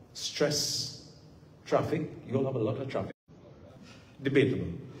 stress, traffic. You all have a lot of traffic. Debatable.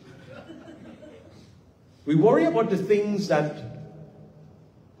 We worry about the things that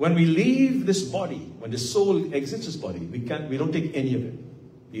when we leave this body, when the soul exits this body, we don't take any of it.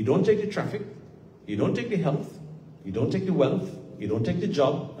 You don't take the traffic, you don't take the health, you don't take the wealth, you don't take the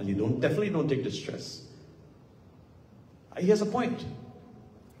job, and you definitely don't take the stress. Here's a point.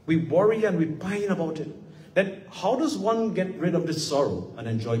 We worry and we pine about it. Then how does one get rid of this sorrow and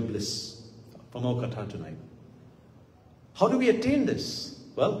enjoy bliss? From our katha tonight. How do we attain this?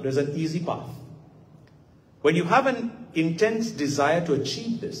 Well, there's an easy path. When you have an intense desire to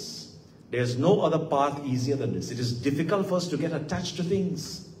achieve this, there's no other path easier than this. It is difficult for us to get attached to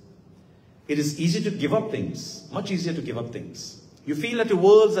things. It is easy to give up things, much easier to give up things. You feel that the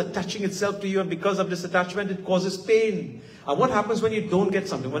world's attaching itself to you, and because of this attachment, it causes pain. And what happens when you don't get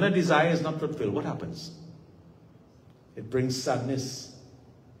something? When a desire is not fulfilled, what happens? It brings sadness.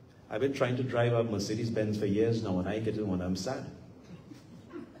 I've been trying to drive a Mercedes-Benz for years now, and I get it when I'm sad.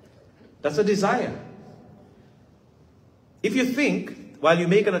 That's a desire. If you think, while you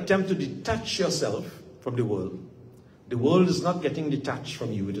make an attempt to detach yourself from the world is not getting detached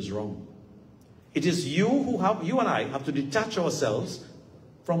from you, it is wrong. It is you and I have to detach ourselves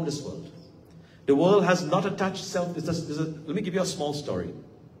from this world. The world has not attached itself. Let me give you a small story.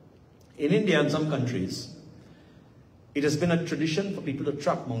 In India and some countries, it has been a tradition for people to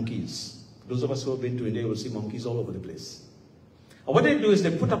trap monkeys. Those of us who have been to India will see monkeys all over the place. And what they do is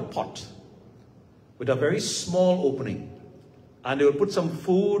they put a pot with a very small opening, and they will put some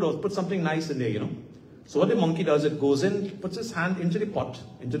food or put something nice in there, you know. So what the monkey does, it goes in, puts his hand into the pot,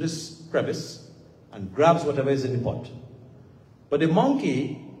 into this crevice, and grabs whatever is in the pot. But the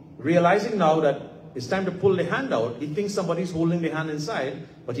monkey, realizing now that it's time to pull the hand out, he thinks somebody's holding the hand inside,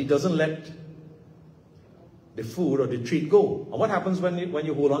 but he doesn't let the food or the treat go. And what happens when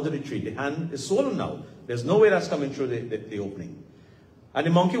you hold on to the treat? The hand is swollen now. There's no way that's coming through the opening. And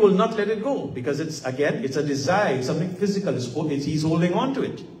the monkey will not let it go, because it's a desire, it's something physical, he's holding on to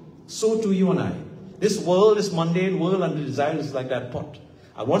it. So too you and I. This world, this mundane world, and the desire is like that pot.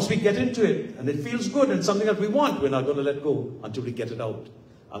 And once we get into it, and it feels good, and it's something that we want, we're not going to let go until we get it out.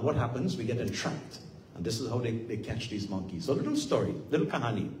 And what happens? We get entrapped. And this is how they catch these monkeys. So little story, little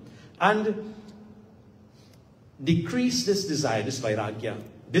kahani. And decrease this desire, this vairagya.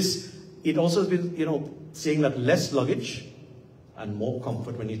 It also has been, you know, saying that less luggage and more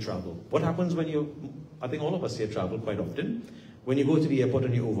comfort when you travel. What happens when I think all of us here travel quite often. When you go to the airport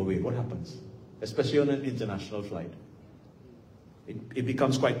and you're overweight, what happens? Especially on an international flight. It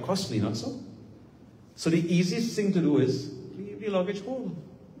becomes quite costly, not so? So the easiest thing to do is leave the luggage home.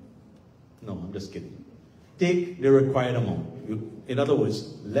 No, I'm just kidding. Take the required amount. In other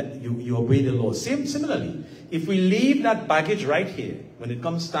words, you obey the law. Similarly, if we leave that baggage right here, when it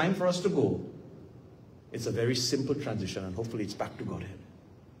comes time for us to go, it's a very simple transition, and hopefully it's back to Godhead.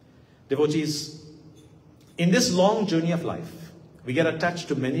 Devotees, in this long journey of life, we get attached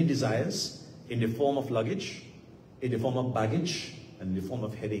to many desires in the form of luggage, in the form of baggage, and in the form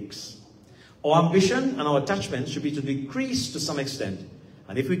of headaches. Our ambition and our attachment should be to decrease to some extent.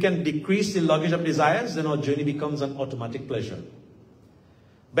 And if we can decrease the luggage of desires, then our journey becomes an automatic pleasure.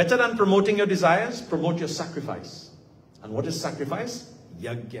 Better than promoting your desires, promote your sacrifice. And what is sacrifice?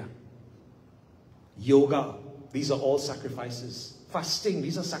 yajna, yoga, these are all sacrifices. Fasting,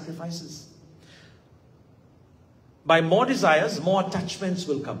 these are sacrifices. By more desires, more attachments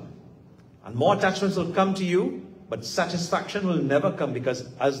will come. And more attachments will come to you, but satisfaction will never come, because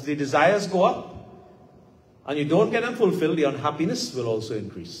as the desires go up and you don't get them fulfilled, the unhappiness will also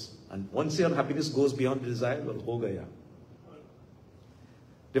increase. And once the unhappiness goes beyond the desire, well, ho gaya.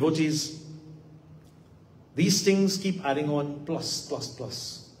 Devotees, these things keep adding on plus, plus,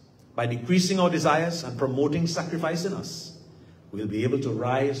 plus. By decreasing our desires and promoting sacrifice in us, we'll be able to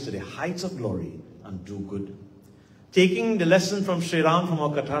rise to the heights of glory and do good. Taking the lesson from Sri Ram from our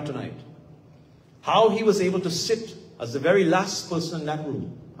Katha tonight, how he was able to sit as the very last person in that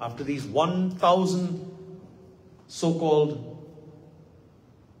room after these 1,000 so-called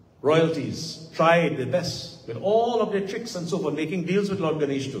royalties tried their best with all of their tricks and so forth, making deals with Lord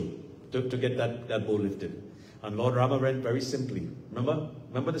Ganesh to get that bow lifted. And Lord Rama went very simply.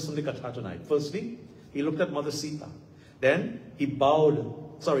 Remember this from the Katha tonight. Firstly, he looked at Mother Sita. Then he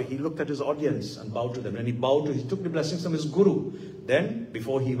looked at his audience and bowed to them. And he took the blessings from his guru. Then,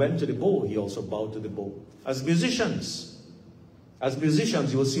 before he went to the bow, he also bowed to the bow. As musicians,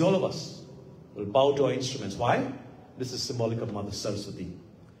 you will see all of us will bow to our instruments. Why? This is symbolic of Mother Saraswati.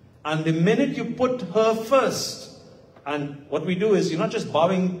 And the minute you put her first, and what we do is, you're not just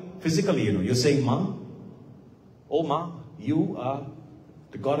bowing physically, you're saying, Ma, oh Ma, you are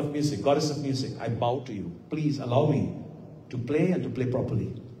the God of music, Goddess of music. I bow to you. Please allow me to play and to play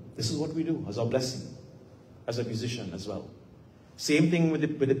properly. This is what we do as our blessing, as a musician as well. Same thing with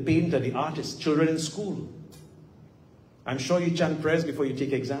the painter, the artist, children in school. I'm sure you chant prayers before you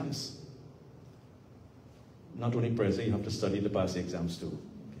take exams. Not only prayers, you have to study to pass the exams too. Okay.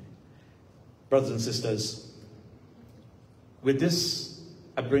 Brothers and sisters, with this,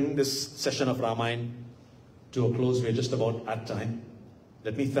 I bring this session of Ramayana to a close. We're just about at time.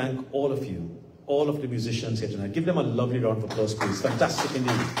 Let me thank all of you, all of the musicians here tonight. Give them a lovely round of applause, please. Fantastic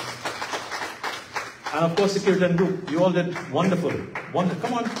indeed. And of course, the Kirtan group, you all did wonderful.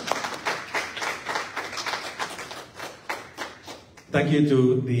 Come on. Thank you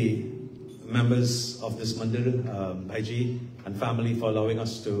to the members of this Mandir, Bhaiji and family, for allowing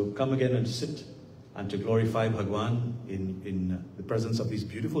us to come again and to sit and to glorify Bhagwan in the presence of these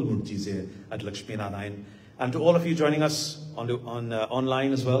beautiful murtis here at LakshmiNaarayan. And to all of you joining us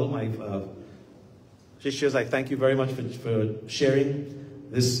online as well, my Shishyas, I thank you very much for sharing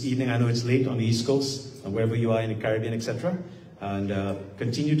this evening. I know it's late on the East Coast, and wherever you are in the Caribbean, etc. And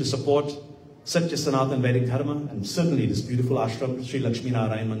continue to support Satya Sanatana Vedic Dharma, and certainly this beautiful ashram, Sri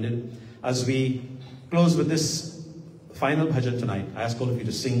LakshmiNaarayan Mandir. As we close with this final bhajan tonight, I ask all of you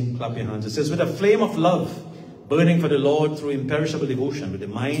to sing, clap your hands. It says, with a flame of love, burning for the Lord through imperishable devotion, with the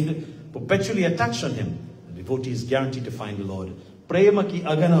mind perpetually attached on Him, the devotee is guaranteed to find the Lord. Prema ki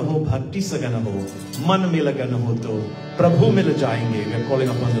agana ho, bhakti sagana ho, man mein lagana ho to, Prabhu mil jayenge. We are calling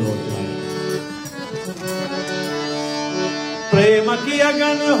upon the Lord tonight. Prema ki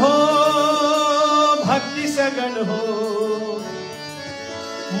agana ho, bhakti sagana ho,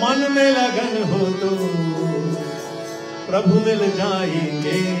 man mein lagan ho to, Prabhu mil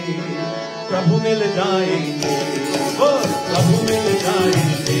jayenge, Prabhu mil jayenge, oh, Prabhu mil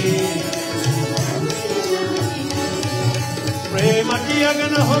jayenge. प्रेम की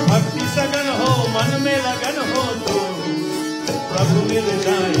अगन हो, भक्ति सगन हो, मन में लगन हो तो प्रभु मिल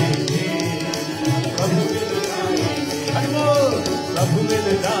जाएंगे, प्रभु मिल जाएंगे, हरि बोल, प्रभु मिल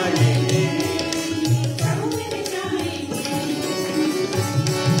जाएंगे, प्रभु मिल जाएंगे।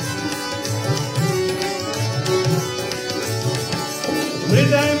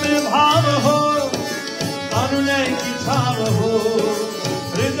 हृदय में भाव हो, अनुनय की छाव हो,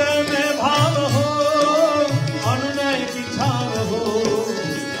 हृदय में भाव हो, अनुनय की छाव हो,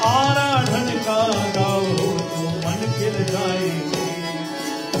 आराधन का गाओ, मन खिल जाएंगे,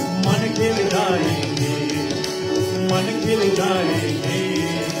 मन खिल जाएंगे, मन खिल जाएंगे,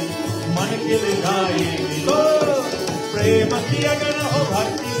 मन खिल जाएंगे। तो प्रेम की अगन हो,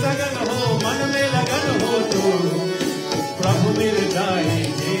 भक्ति सगन हो, मन में लगन हो तो प्रभु मिल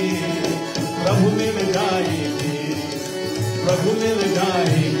जाएंगे, प्रभु मिल जाएंगे, प्रभु मिल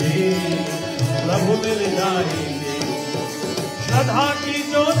जाएंगे, प्रभु मिल जाएंगे। श्रद्धा की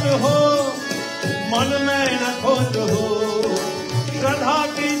जोत हो, मन में न खोट हो, श्रद्धा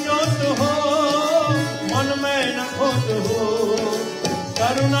की जोत हो, मन में न खोट हो,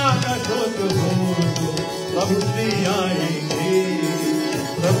 करुणा का जोत हो, प्रभु श्री आएंगे,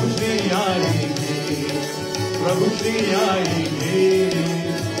 प्रभु श्री आएंगे, प्रभु श्री आएंगे,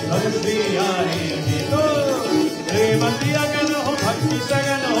 प्रभु श्री आएंगे। तो प्रेम की अगन हो, भक्ति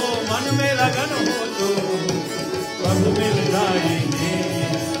सगन हो, मन में लगन हो तो प्रभु मिल जाएंगे,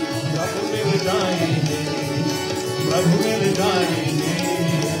 प्रभु मिल जाएंगे,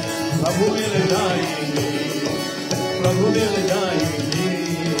 प्रभु मिल जाएंगे, प्रभु मिल जाएंगे,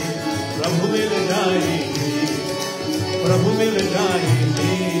 प्रभु मिल जाएंगे, प्रभु मिल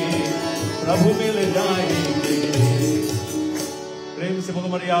जाएंगे, प्रभु मिल जाएंगे। प्रेम से बोलो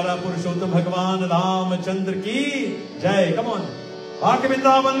मर्यादा पुरुषोत्तम भगवान रामचंद्र की जय। Come on. आके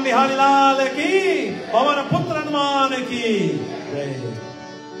वृंदावन बिहारी लाल की, पवन पुत्र हनुमान की जय।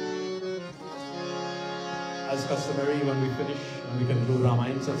 As customary, when we finish, when we conclude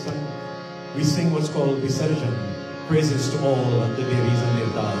Ramayana Satsang, we sing what's called Visarjan, praises to all the devis and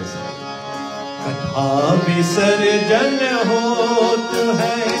devtas. Katha Visarjan hot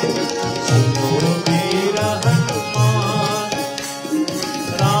hai, suno veera Hanuman,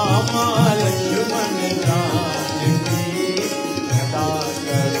 Rama Lakshman Janaki, Kata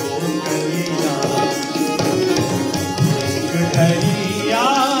karo kalyan, Dhariya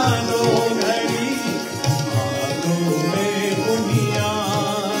no dhari,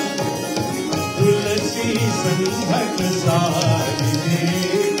 संघट सारी दे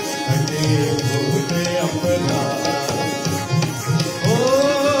हटे भूत अपना। ओ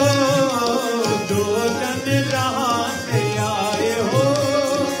जो जन जहाँ से आए हो,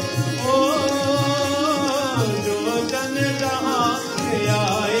 ओ जो जन जहाँ से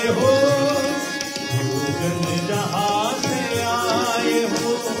आए हो, जो जन जहाँ से आए हो,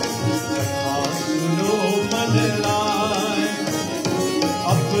 कथा सुनो मन लाए,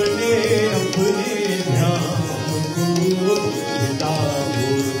 अपने अपने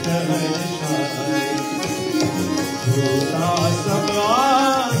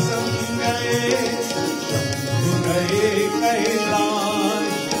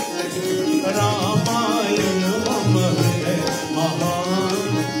रामायण मम है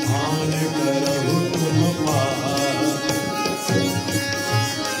महान, मान करहु तुम पार।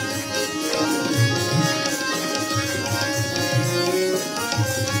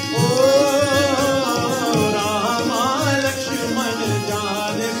 ओ रामा लक्ष्मण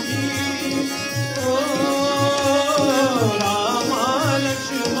जानकी, ओ रामा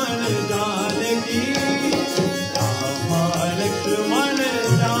लक्ष्मण जानकी, रामा लक्ष्मण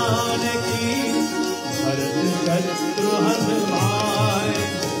जानकी, भरत शत्रु हनुमान,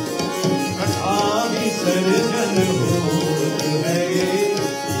 कथा विसर्जन होत है,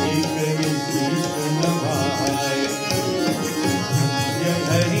 एक शीश नभाए।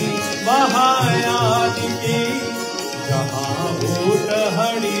 हरि महायाद की जहाँ होत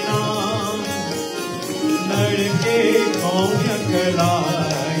हरि नाम, नर के कौन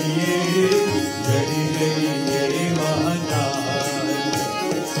कराइए, जड़ी गई वहाँ जाए।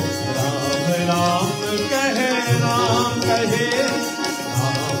 राम राम कहे, राम कहे,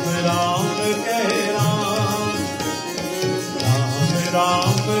 राम राम कहे, राम राम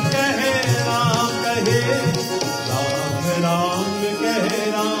कहे, राम कहे, राम राम कहे,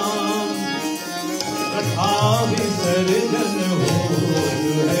 राम। कथा विसर्जन होत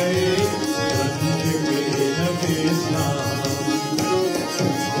है, ग्रंथ के नवे स्नान,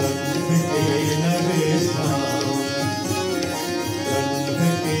 ग्रंथ के नवे स्नान, ग्रंथ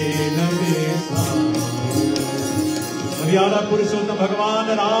के नवे स्नान। मर्यादा पुरुषोत्तम भगवान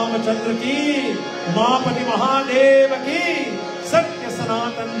रामचंद्र की, उमापति महादेव की, सत्य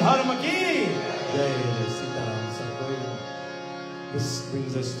सनातन धर्म की जय। सीताराम सबको। This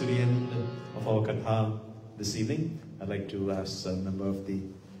brings us to the end of our katha this evening. I'd like to ask a member of the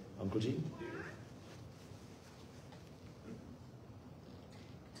Uncle Ji.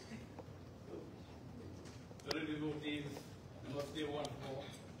 Fellow devotees, namaste once more.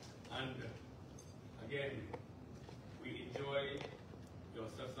 And again, we enjoy your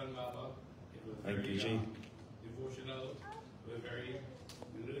satsang Baba. It was Thank very you, Ji. devotional.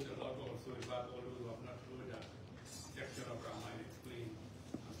 We learned a lot also. In fact, all those who have not heard that section of Ramayana explained,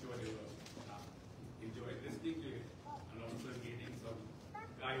 I'm sure they will enjoy listening to it and also getting some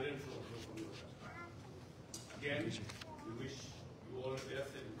guidance also from your perspective. Again, we wish you all the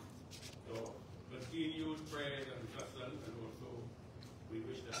best in your continued prayers and satsang, and also we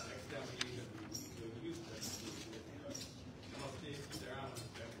wish that next time we meet that we will use that. Namaste, Sitaram,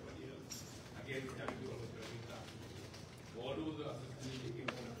 and everybody else. Again, we thank you all for your time. All those who are assisting in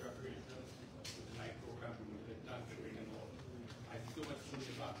all the preparation for the night program, the dancing and all. I see so much food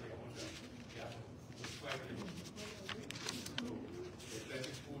in back there. I want to, it's quite a lot. So, there's plenty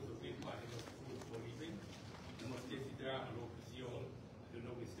of food, so please party of food for evening. Namaste, Sitaram, and hope to see you all. I don't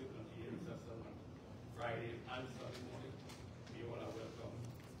know, we still continue with us on Friday and Sunday morning. You all are welcome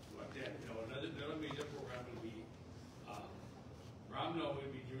to attend. Now, another major program will be Ram Now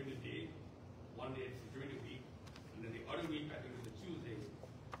will be during the day, one day it's during the week, and then the other week, I think it's a Tuesday,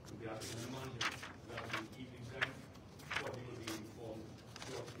 we'll be having Hanuman Jayant. We'll have the evening time,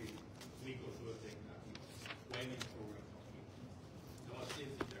 joining this program. Namaste,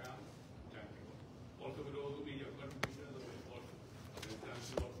 Sitaram. Thank you. Also, with all the media contributions are very important. And thank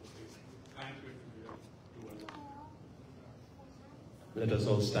you all for this kind contribution to us. Let us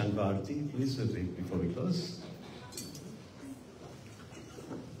all stand for Aarti, please, before we close.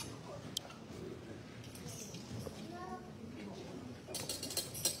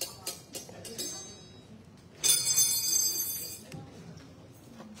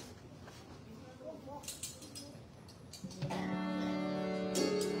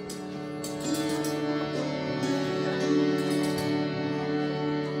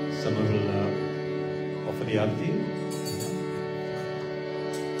 Someone will offer the Aarti.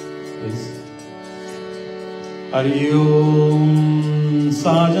 Please. Hari Om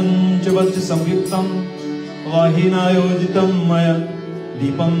Sajan Chavati Samyuktam Vahinayojitam Maya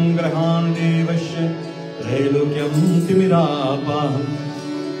Deepam Grahan Devasya Trailokyam Timirapaham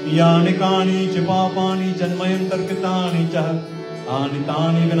Yani Kani Chapapani Janmayam Tarkitani Chah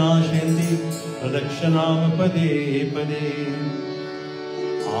Anitani Vinashyanti Pradakshanam Pade Pade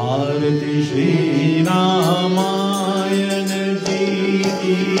Aarti Shri Ramayana Ji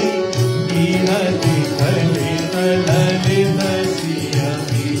ki Kirati Khalita Lalita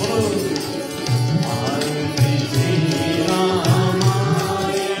Siyati Aarti Shri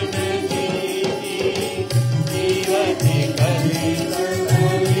Ramayana Ji ki Kirati Khalita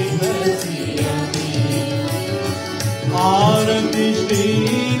Lalita Siyati Aarti Shri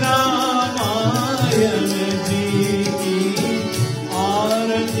Ramayana Ji ki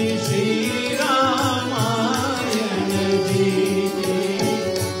Aarti Shri Ramayana Ji ki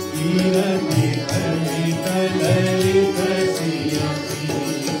Kirati Khalita Lalita Siyati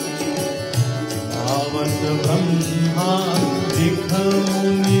Avat Brahma Dikha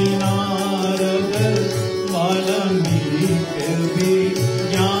Muni Narada Valamika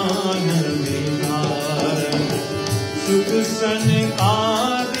Vijnana Viharana Sukh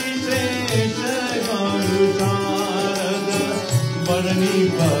Sanadi Sesha Garusharada Varani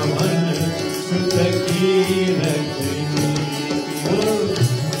Pavan Sutta Kirakini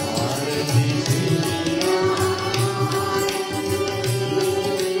Aarti Shri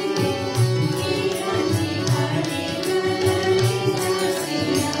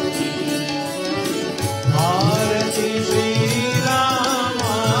Aarti Shri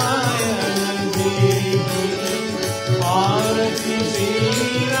Ramayana Ji ki Aarti Shri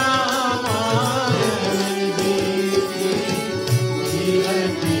Ramayana Ji ki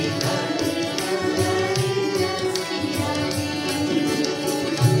Kirati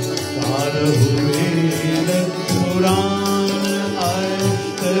Sarhu Ved Puran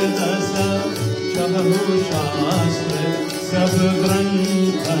Ashtadasa Shahu Shastra Sab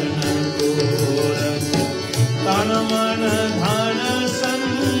Granthan Koras Tan Man Dhan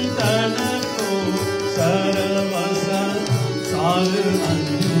Santan Ko Sarvasa Sal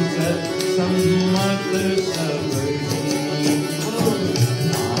Anch Sammat Sabhi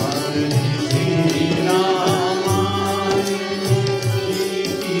Aarti Shri Ramayana Ji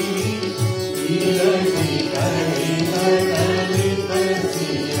ki Kirati Khalita Lalita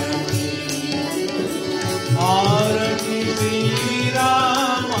Siyati Aarti Shri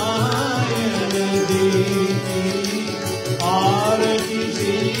Ramayana Ji ki Aarti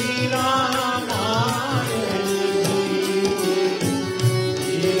Shri Ramayana Ji ki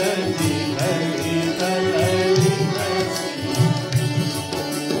Kirati Khalita Lalita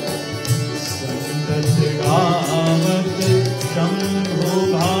Santat Gavat Shambho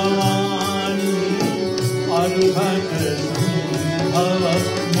Bhavani Arhat Sambhava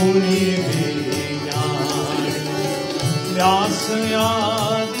Muni Vijnani Vyasa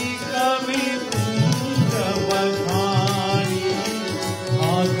Yadi Kavi Punja Vakhani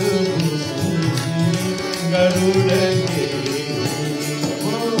Aag Bhusuni Garuda Giri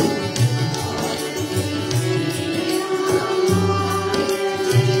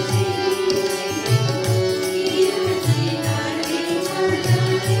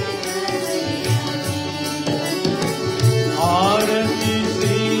Aarti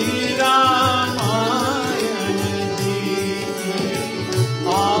Shri Ramayana Ji ki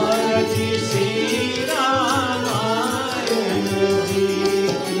Aarti Shri Ramayana Ji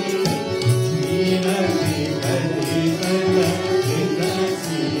ki Kirati Khalita Lalita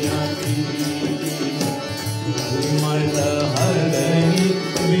Siyati Mala Harani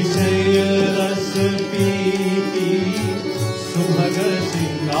Vishaya Ras Piti Subhag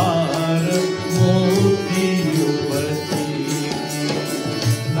Singara Moti Yuvati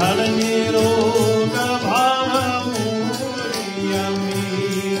Dharani Roga Bhava Muriyamiti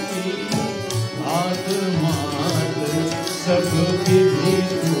Atmat Sab Vidhi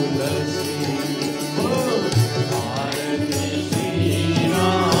Tulasi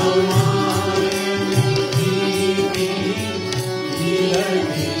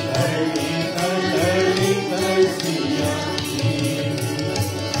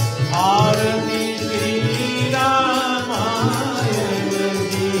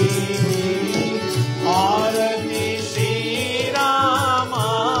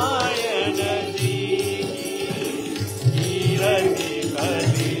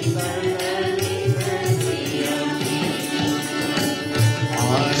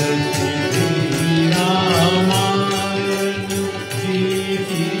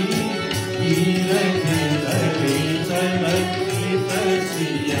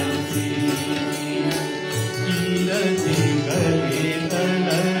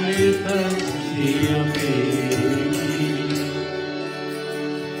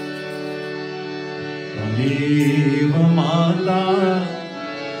त्वमेव माता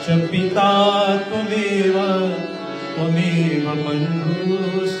च पिता त्वमेव त्वमेव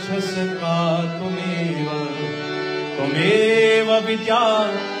बन्धुश्च सखा त्वमेव त्वमेव विद्या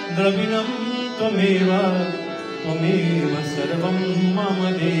द्रविणं त्वमेव त्वमेव सर्वं मम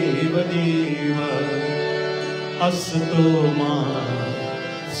देव देव असतो मा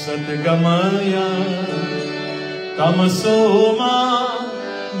सद्गमय तमसो मा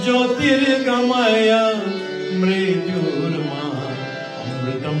ज्योतिर्गमय मृत्युर्मा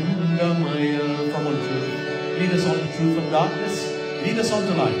अमृतं गमय. Come on, truth. Lead us on to truth from darkness, lead us on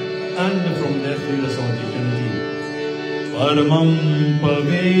to light, and from death lead us on to eternity. Paramam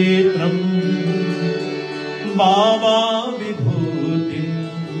pavitram Baba vibhutim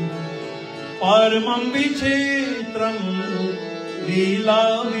Paramam vichitram Leela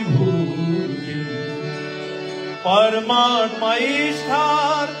vibhutim Paramatma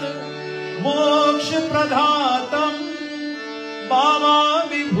ishtharth Moksha pradhatam Baba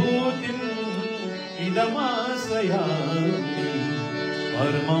vibhutim Idamasayami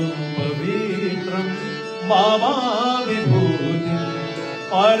Paramam pavitram Baba vibhutim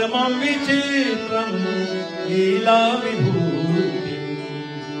Paramam vichitram Leela vibhutim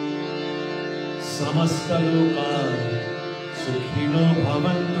Samastaloka Sukhino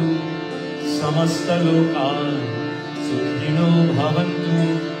bhavantu Samastaloka Sukhino bhavantu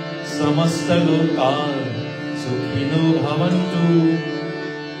Samastaloka Sukhino bhavantu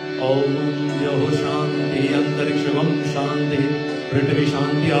Om Yaho Shanti Antariksham Shanti Prithvi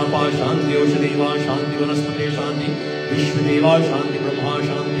Shanti Apa Shanti Oshadeva Shanti Vanaspati Shanti Vishwadeva Shanti Brahma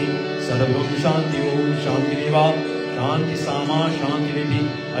Shanti Sarvam Shanti Om Shanti Deva Shanti Sama Shanti Nidhi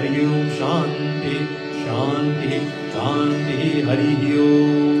Hari Om Shanti Shanti Shanti Hari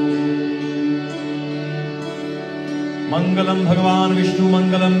Om. Mangalam Bhagavan Vishnu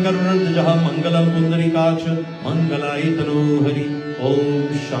Mangalam Garudajaha Mangalam Pundarikaksha Mangalayitano Hari Om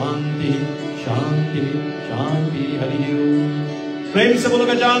Shanti Shanti Shanti Hari Om. प्रेम से बोलो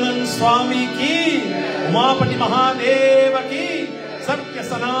गजानन स्वामी की, उमापति महादेव की, सत्य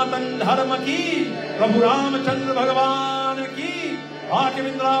सनातन धर्म की, प्रभु रामचंद्र भगवान की, भाग्य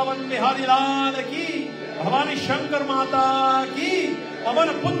वृंदावन बिहारी लाल की, भवानी शंकर माता की, पवन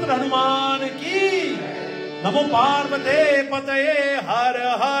पुत्र हनुमान की. नमो पार्वते पतये हर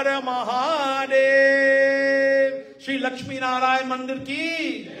हर महादेव. श्री लक्ष्मी नारायण मंदिर की,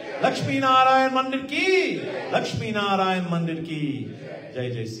 लक्ष्मी नारायण मंदिर की, लक्ष्मी नारायण मंदिर की. जय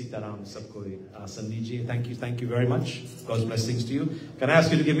जय सीताराम. सबको आसन दीजिए. Thank you very much. God's blessings to you. Can I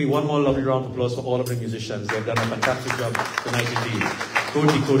ask you to give me one more lovely round of applause for all of the musicians? They have done a fantastic job tonight indeed.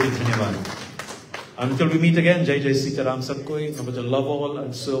 Koti dhanyavad. Until we meet again, Jai Jai Sitaram Sabkoi. Remember to love all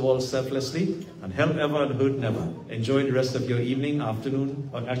and serve all selflessly, and help ever and hurt never. Enjoy the rest of your evening, afternoon,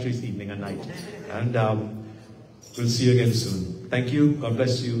 or actually it's evening and night. And we'll see you again soon. Thank you. God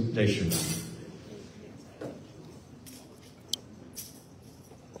bless you. Jai Shri Ram.